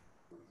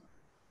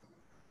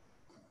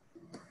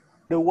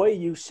 The way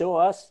you show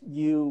us,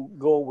 you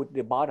go with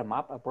the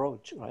bottom-up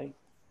approach, right?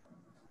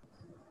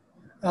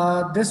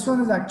 This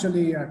one is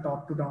actually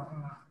top to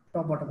down,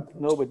 top bottom approach.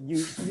 No, but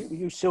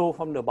you show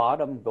from the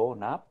bottom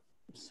going up.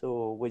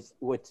 So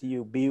what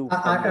you build?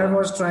 I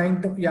was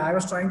trying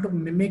to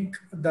mimic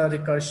the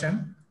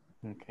recursion.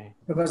 Okay.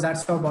 Because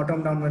that's how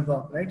bottom down will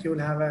work, right? You will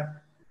have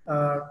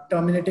a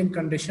terminating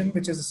condition,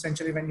 which is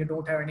essentially when you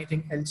don't have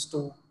anything else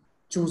to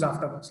choose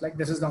afterwards. Like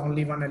this is the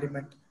only one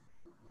element,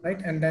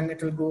 right? And then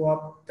it will go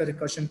up the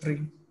recursion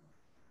tree,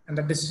 and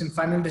the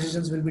final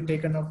decisions will be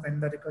taken up when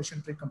the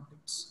recursion tree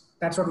completes.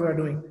 That's what we are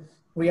doing.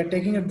 We are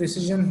taking a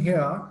decision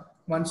here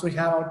once we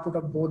have output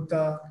of both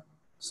the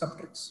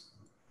subtrees.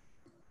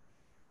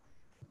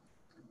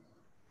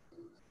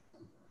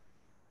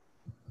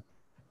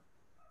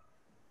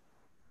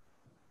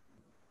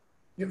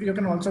 You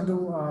can also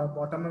do a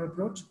bottom-up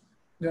approach,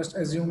 just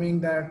assuming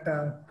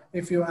that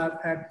if you are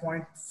at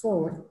point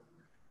 4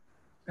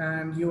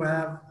 and you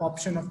have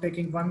option of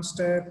taking 1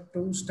 step,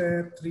 2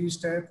 step, 3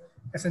 step,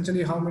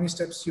 essentially how many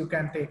steps you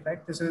can take,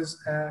 right? This is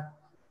a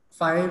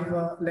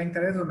 5 length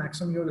array, the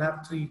maximum you will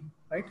have 3,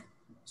 right?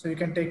 So you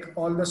can take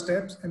all the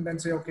steps and then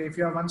say, okay, if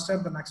you have 1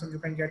 step, the maximum you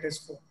can get is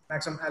 4.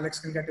 Maximum Alex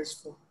can get is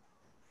 4.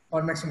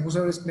 Or maximum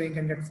whoever is playing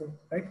can get 4,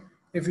 right?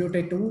 If you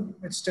take 2,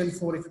 it's still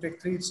 4. If you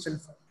take 3, it's still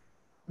 4.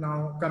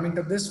 Now coming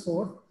to this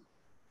 4,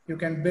 you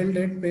can build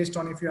it based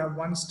on if you have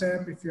 1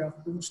 step, if you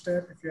have 2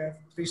 step, if you have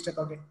 3 step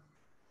again.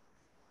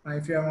 Now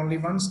if you have only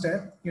 1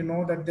 step, you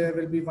know that there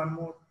will be 1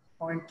 more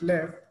point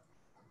left.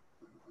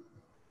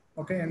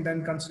 Okay, and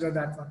then consider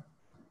that one.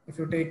 If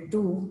you take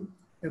 2,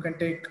 you can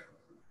take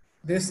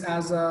this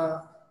as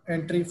a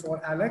entry for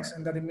Alex,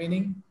 and the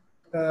remaining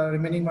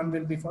one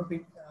will be for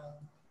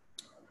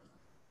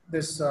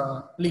this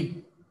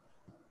Lee.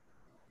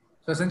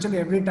 So essentially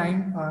every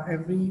time,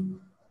 every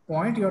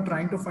point you're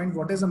trying to find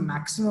what is the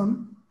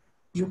maximum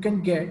you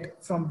can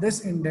get from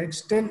this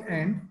index till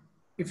end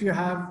if you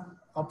have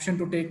option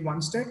to take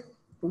 1 step,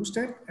 2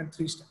 step, and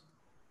 3 step,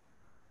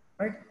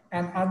 right?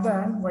 And at the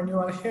end, when you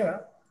are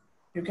here,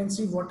 you can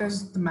see what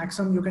is the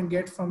maximum you can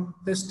get from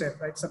this step,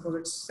 right? Suppose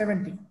it's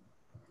 70,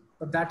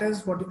 but that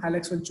is what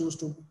Alex will choose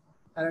to do,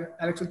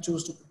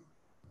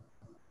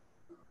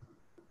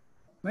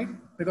 right?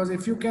 Because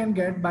if you can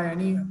get by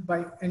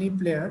any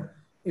player,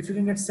 if you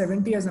can get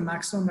 70 as a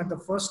maximum at the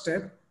first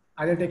step,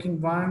 either taking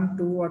 1,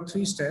 2, or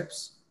 3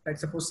 steps, like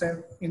suppose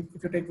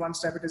if you take 1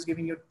 step, it is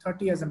giving you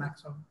 30 as a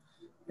maximum.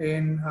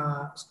 In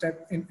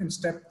step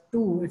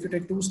 2, if you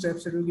take 2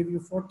 steps, it will give you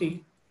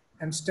 40,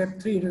 and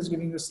step 3, it is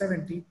giving you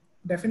 70.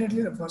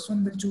 Definitely the first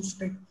one will choose to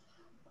take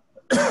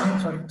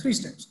 3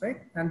 steps,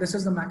 right? And this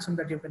is the maximum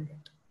that you can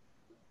get.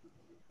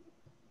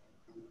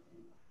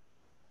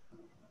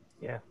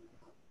 Yeah.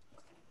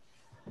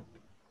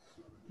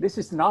 This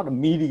is not a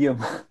medium.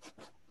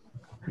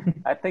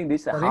 I think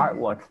this is a hard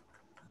one.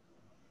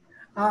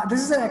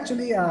 This is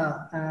actually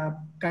a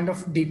kind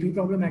of DP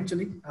problem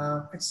actually.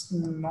 It's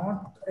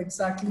not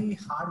exactly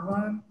hard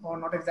one or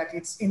not exactly,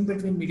 it's in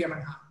between medium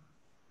and hard.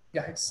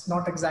 Yeah, it's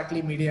not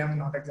exactly medium,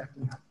 not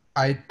exactly hard.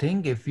 I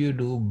think if you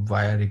do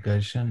via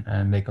recursion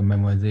and like a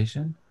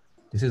memorization,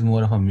 this is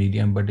more of a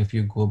medium, but if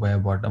you go by a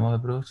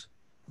bottom-up approach,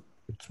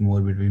 it's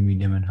more between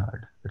medium and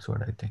hard. That's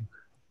what I think.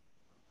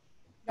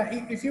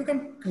 Yeah, if you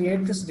can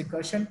create this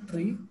recursion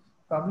tree,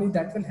 probably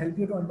that will help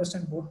you to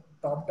understand both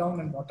top down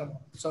and bottom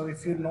up. So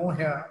if you know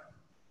here,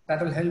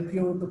 that will help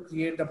you to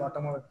create the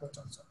bottom up approach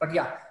also. But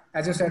yeah,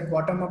 as you said,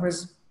 bottom up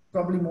is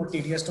probably more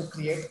tedious to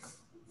create,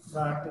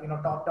 but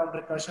top down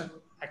recursion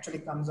actually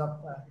comes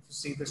up if you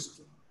see this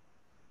tree.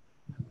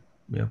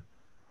 Yeah.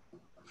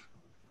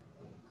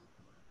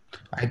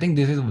 I think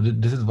this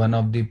is one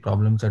of the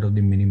problems out of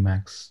the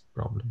minimax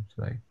problems,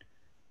 right?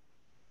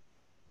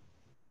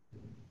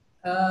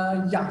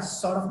 Yeah,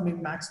 sort of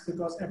min-max,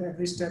 because at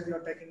every step you're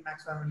taking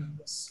max value.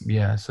 Yes.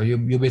 Yeah, so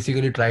you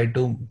basically try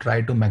to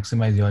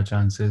maximize your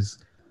chances.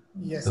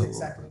 Yes, so,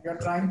 exactly. You're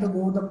trying to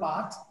go the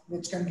path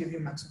which can give you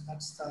maximum.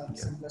 That's the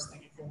simplest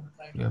thing if you're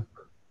trying to.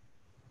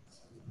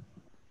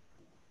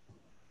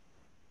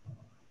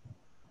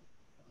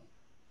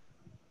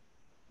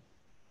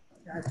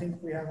 I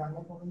think we have one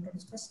more problem to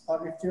discuss.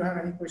 Or if you have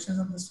any questions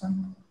on this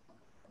one.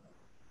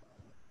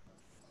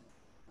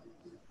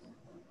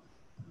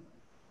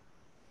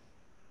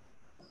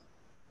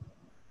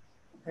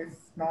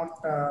 If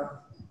not,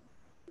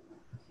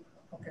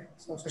 okay.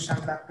 So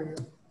Sushant, back to you.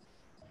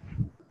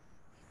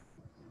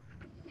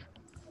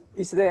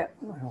 Is there?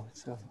 Oh,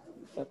 so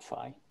that's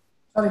fine.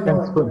 Sorry,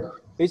 go ahead.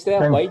 Is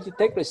there a way to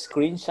take a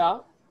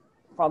screenshot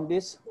from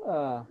this?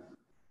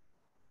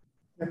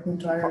 Let me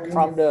try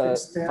again.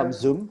 From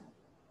Zoom.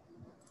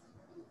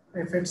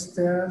 If it's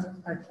there,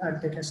 I'll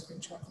take a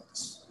screenshot of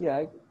this. Yeah,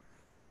 I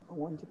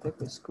want to take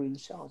a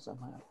screenshot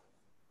somehow.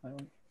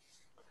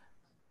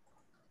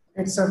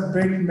 It's a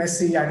bit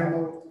messy. I don't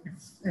know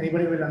if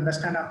anybody will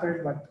understand after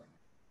it, but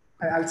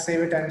I'll save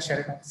it and share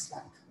it on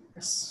Slack.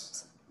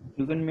 Yes.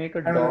 You can make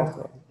a doc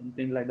or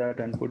something like that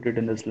and put it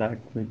in the Slack,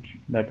 which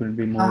that will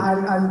be more.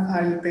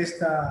 I'll paste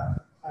the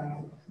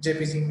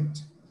JPG image.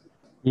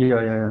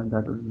 Yeah,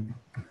 that will be.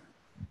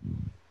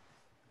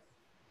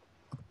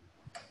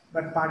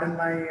 But pardon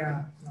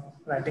my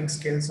writing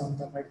skills on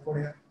the whiteboard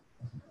here.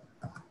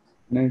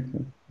 Nice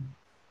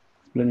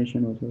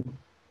explanation also.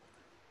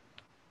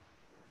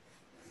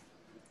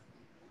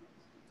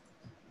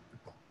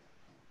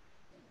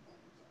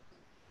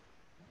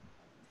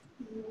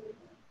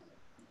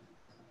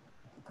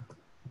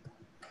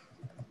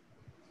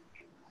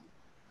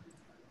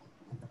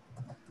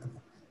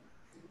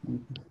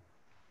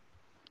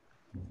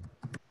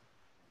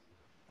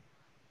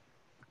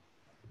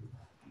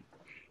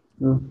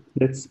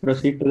 Let's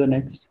proceed to the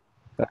next.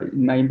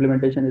 My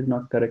implementation is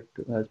not correct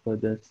as per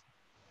this.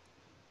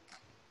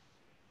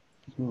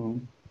 So,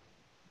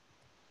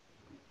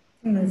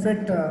 if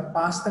it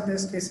passed the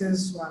test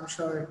cases, I'm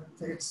sure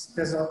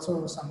there's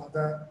also some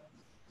other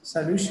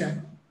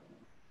solution.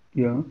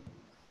 Yeah.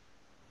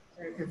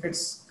 If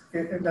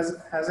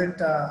has it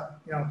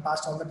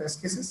passed all the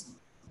test cases?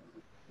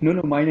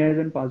 No, mine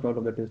hasn't passed all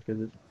of the test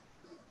cases.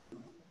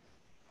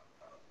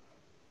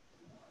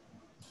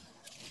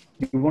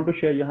 If you want to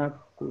share, you have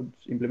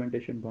code's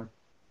implementation part.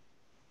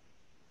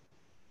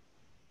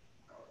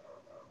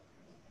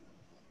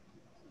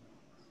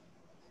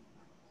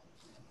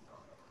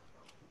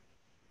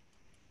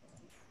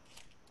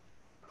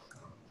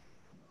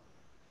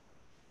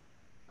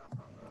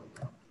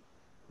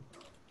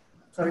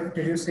 Sorry,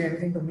 did you say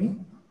anything to me?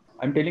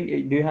 I'm telling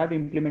you, do you have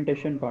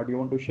implementation part you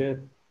want to share?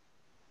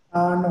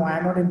 No, I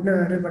am not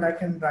implemented, but I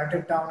can write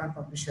it down and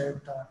probably share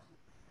it.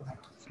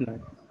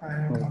 Slide.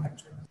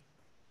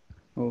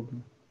 Okay.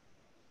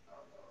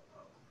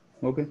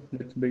 Okay,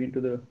 let's begin to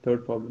the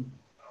third problem.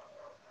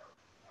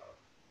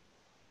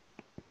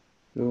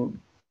 So,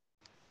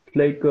 it's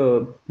like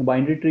a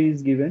binary tree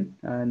is given,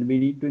 and we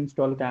need to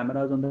install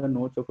cameras on the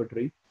nodes of a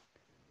tree.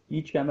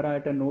 Each camera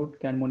at a node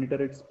can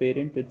monitor its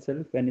parent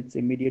itself and its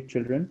immediate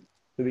children.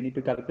 So we need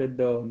to calculate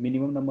the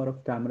minimum number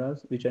of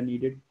cameras which are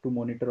needed to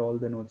monitor all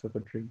the nodes of a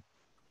tree.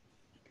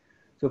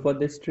 So for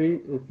this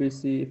tree, if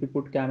we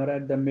put camera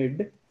at the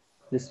mid,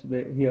 this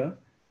way here,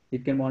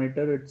 it can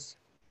monitor its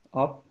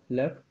up,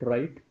 left,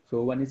 right.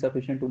 So one is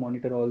sufficient to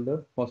monitor all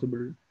the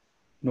possible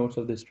nodes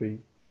of this tree.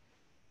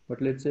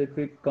 But let's say if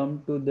we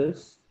come to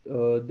this,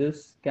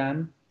 this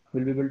cam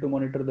will be able to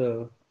monitor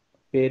the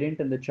parent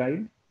and the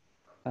child,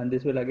 and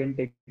this will again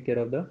take care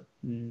of the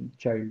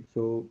child.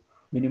 So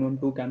minimum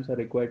 2 cams are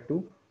required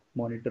to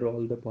monitor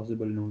all the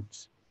possible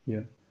nodes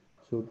here.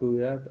 So 2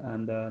 have,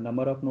 and the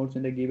number of nodes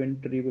in the given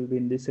tree will be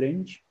in this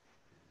range,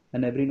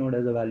 and every node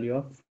has a value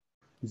of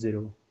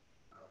 0.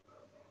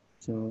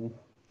 So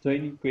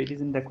any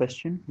queries in the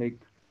question? Like,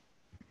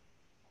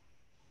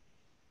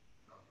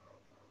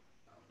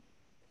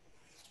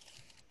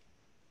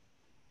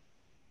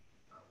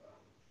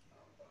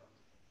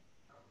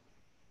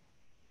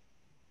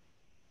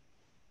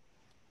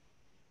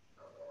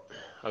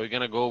 are we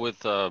gonna go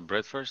with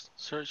breadth first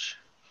search?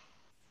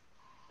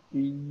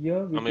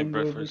 Yeah, we can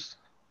go with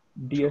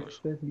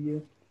DFS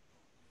here.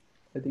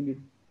 I think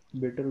it's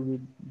better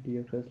with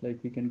DFS, like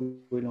we can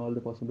go in all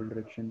the possible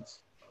directions.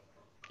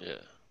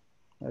 Yeah.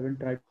 I haven't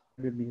tried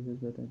with DFS,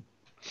 but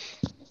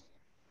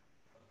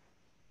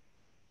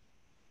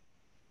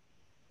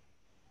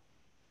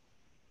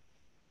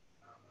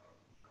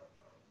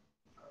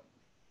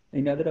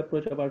any other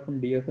approach apart from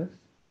DFS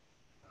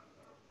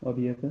or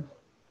BFS?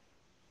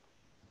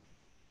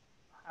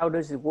 How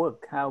does it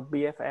work? How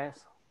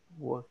BFS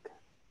work?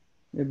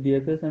 If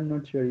DFS, I'm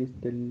not sure. He's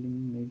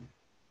telling me.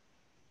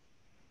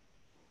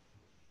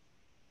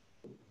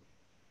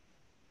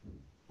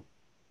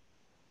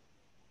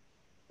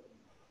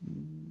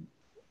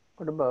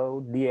 What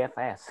about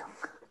DFS?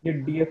 Yeah,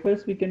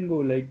 DFS we can go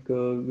like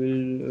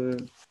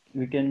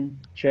we can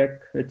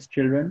check its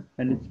children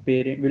and its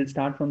parent. We'll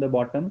start from the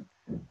bottom,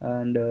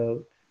 and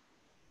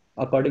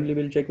accordingly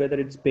we'll check whether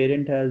its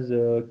parent has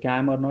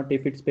cam or not.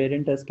 If its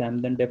parent has cam,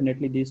 then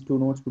definitely these 2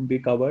 nodes would be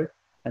covered,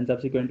 and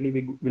subsequently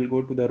we will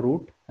go to the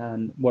root,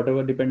 and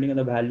whatever, depending on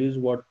the values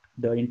what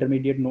the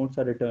intermediate nodes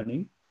are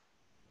returning,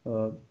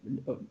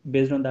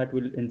 based on that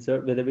we'll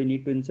insert whether we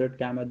need to insert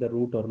cam at the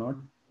root or not.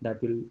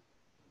 That will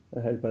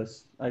help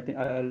us. I think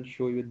I'll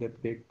show you the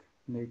pic.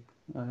 Like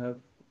I have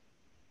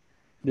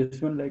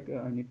this one, like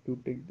I need to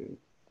take the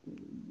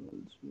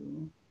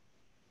also.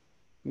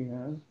 We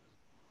have.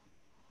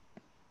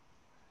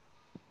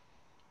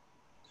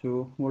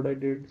 So what I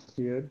did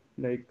here,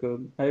 like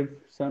I have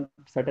some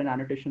certain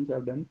annotations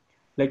I've done.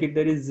 Like if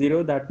there is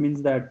 0, that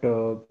means that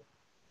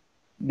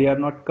they are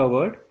not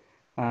covered.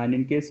 And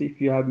in case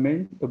if you have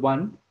made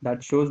 1,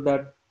 that shows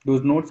that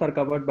those nodes are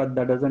covered, but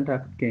that doesn't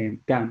have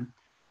cam.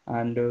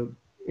 And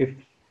if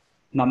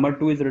number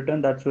 2 is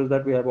written, that shows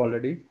that we have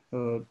already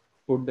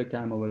put the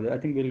cam over there. I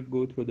think we'll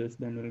go through this,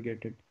 then we'll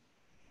get it.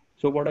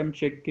 So what I'm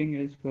checking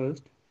is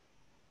first.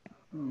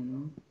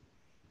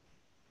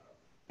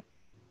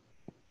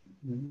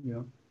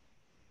 Yeah.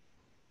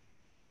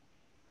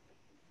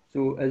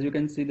 So as you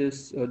can see,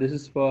 this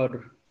is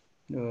for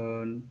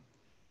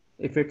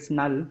if it's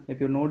null, if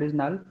your node is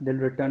null, they'll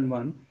return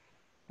 1.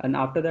 And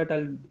after that,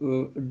 I'll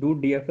do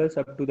DFS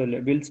up to the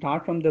left. We'll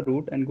start from the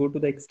root and go to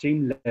the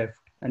extreme left,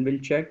 and we'll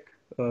check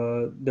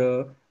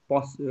the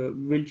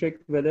we'll check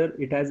whether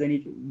it has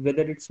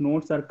whether its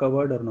nodes are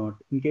covered or not.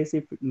 In case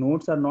if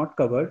nodes are not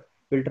covered,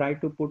 we'll try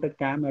to put a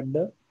cam at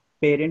the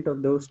parent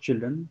of those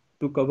children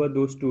to cover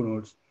those two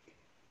nodes.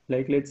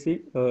 Like let's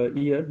see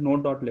here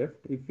node dot left.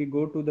 If we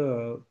go to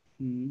the,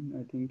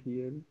 I think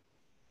here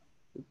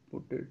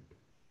put it.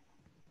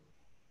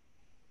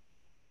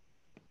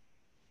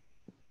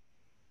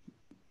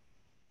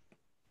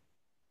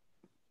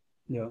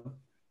 Yeah.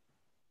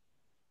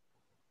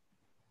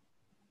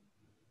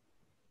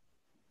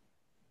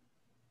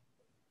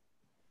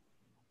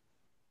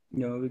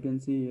 Yeah, we can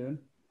see here.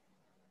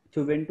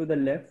 So when to the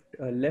left,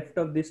 left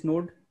of this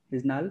node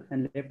is null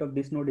and left of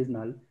this node is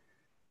null.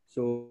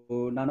 So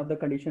none of the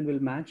condition will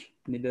match,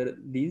 neither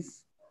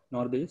these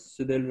nor this.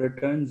 So they'll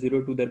return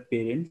 0 to their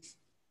parents.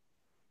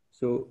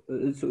 So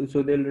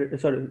so they'll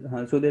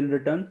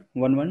return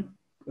 1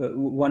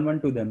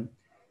 1 to them.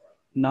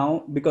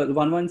 Now because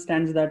 1 1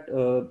 stands that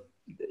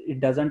it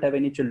doesn't have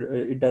any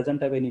children, it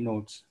doesn't have any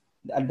nodes.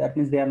 That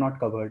means they are not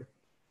covered.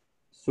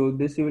 So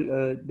this you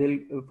will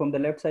they'll from the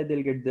left side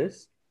they'll get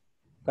this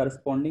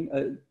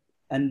corresponding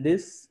and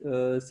this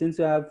since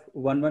you have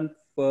 1 1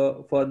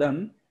 for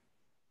them,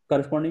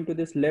 corresponding to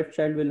this left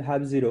child will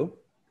have 0,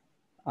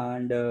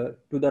 and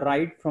to the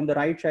right, from the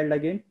right child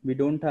again we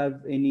don't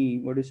have any,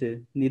 what do you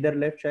say, neither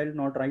left child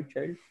nor right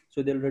child,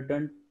 so they'll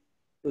return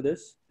to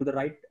this to the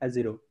right as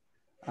 0,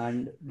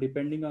 and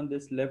depending on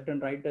this left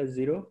and right as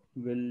 0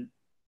 will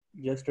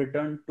just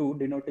return 2,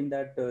 denoting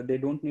that they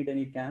don't need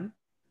any cam.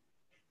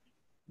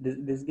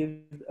 This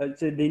gives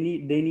so they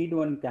need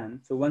one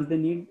cam. So once they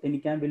need any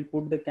cam, we'll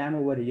put the cam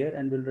over here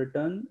and we'll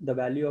return the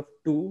value of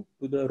 2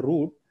 to the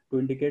root to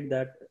indicate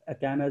that a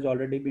cam has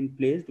already been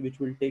placed,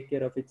 which will take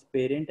care of its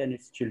parent and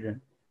its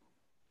children.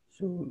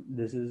 So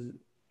this is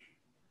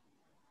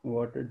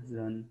what it's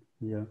done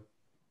here.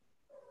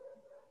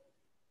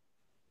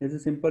 It's a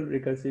simple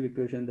recursive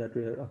equation that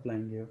we are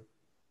applying here.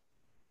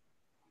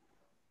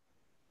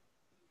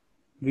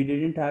 We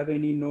didn't have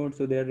any node,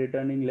 so they are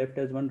returning left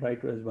as 1,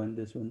 right as 1,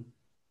 this one.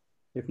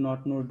 If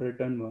not node,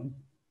 return 1.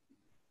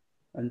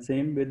 And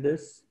same with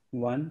this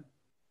 1.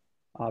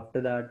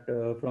 After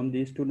that, from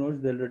these two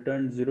nodes, they'll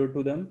return 0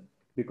 to them,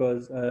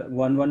 because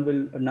 1 1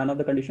 will, none of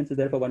the conditions is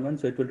there for 1 1,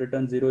 so it will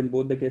return 0 in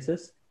both the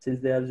cases since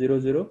they have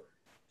 0 0.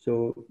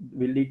 So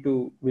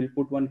we'll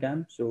put one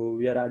cam. So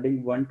we are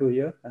adding 1 to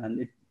here,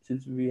 and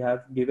since we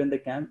have given the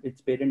cam, its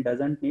parent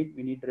doesn't need,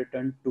 we need to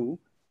return 2,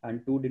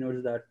 and 2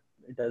 denotes that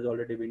it has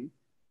already been,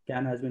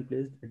 cam has been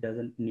placed, it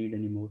doesn't need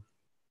anymore.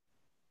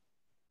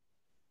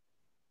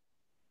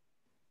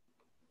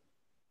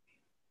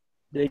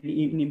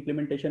 In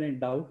implementation, any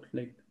doubt,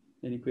 like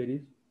any queries?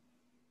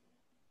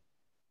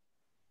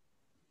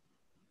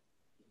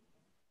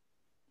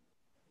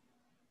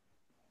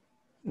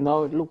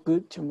 No, it looked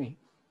good to me.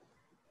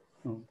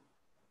 Oh.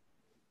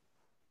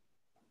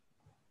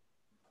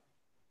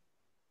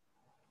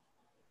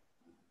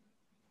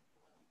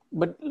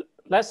 But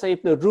let's say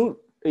if the root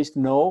is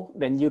no,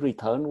 then you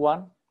return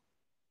 1.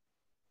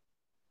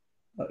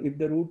 If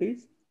the root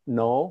is?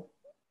 No.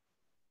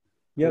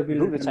 Yeah, the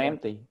root is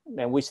empty.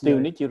 Then we still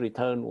need to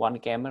return 1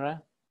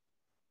 camera.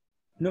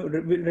 No,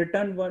 we'll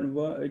return 1.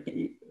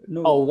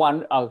 No. Oh,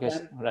 1. Okay.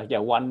 Yeah,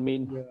 1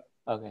 mean.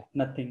 Yeah. Okay.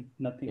 Nothing.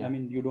 Yeah. I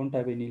mean, you don't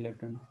have any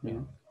left. And, yeah.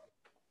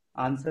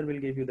 Answer will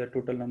give you the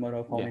total number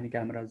of how many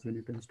cameras you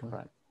need to install.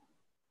 Right.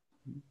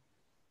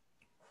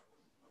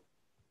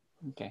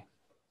 Okay.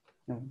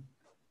 No.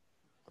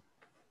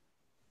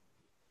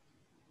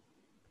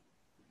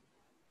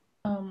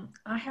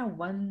 I have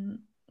one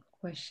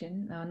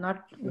question,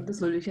 not the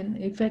solution.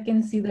 If I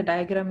can see the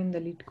diagram in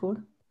the lead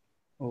code.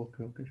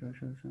 Okay, sure.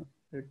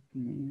 Let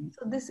me...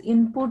 So this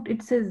input,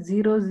 it says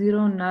 0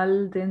 0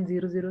 null, then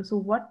 0 0. So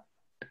what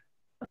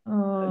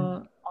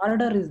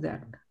order is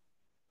that?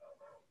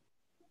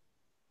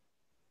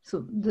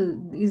 So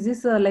is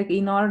this like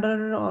in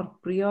order or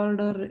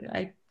pre-order?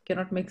 I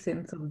cannot make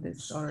sense of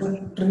this order.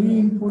 So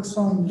tree inputs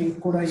on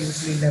lead code are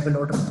usually level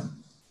order.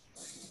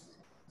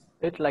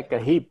 It's like a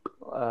heap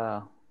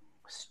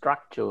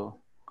structure.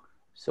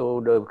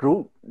 So the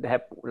root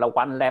have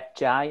one left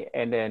child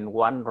and then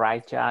one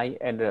right child,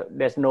 and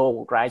there's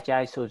no right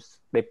child, so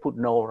they put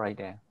no right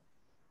there.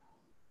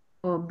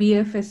 Oh,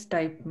 BFS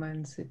type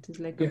means it is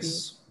like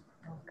yes.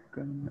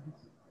 Okay.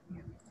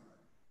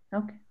 Yeah.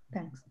 Okay,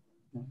 thanks.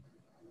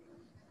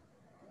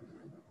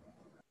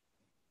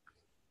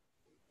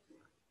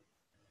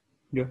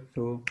 Yeah,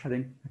 so I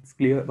think it's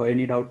clear. Or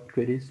any doubt,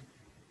 queries?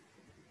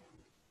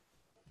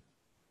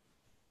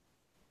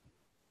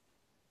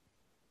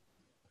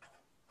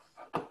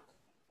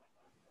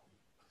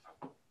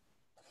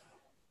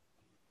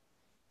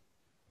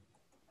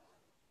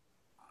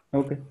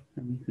 Okay,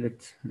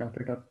 let's wrap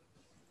it up.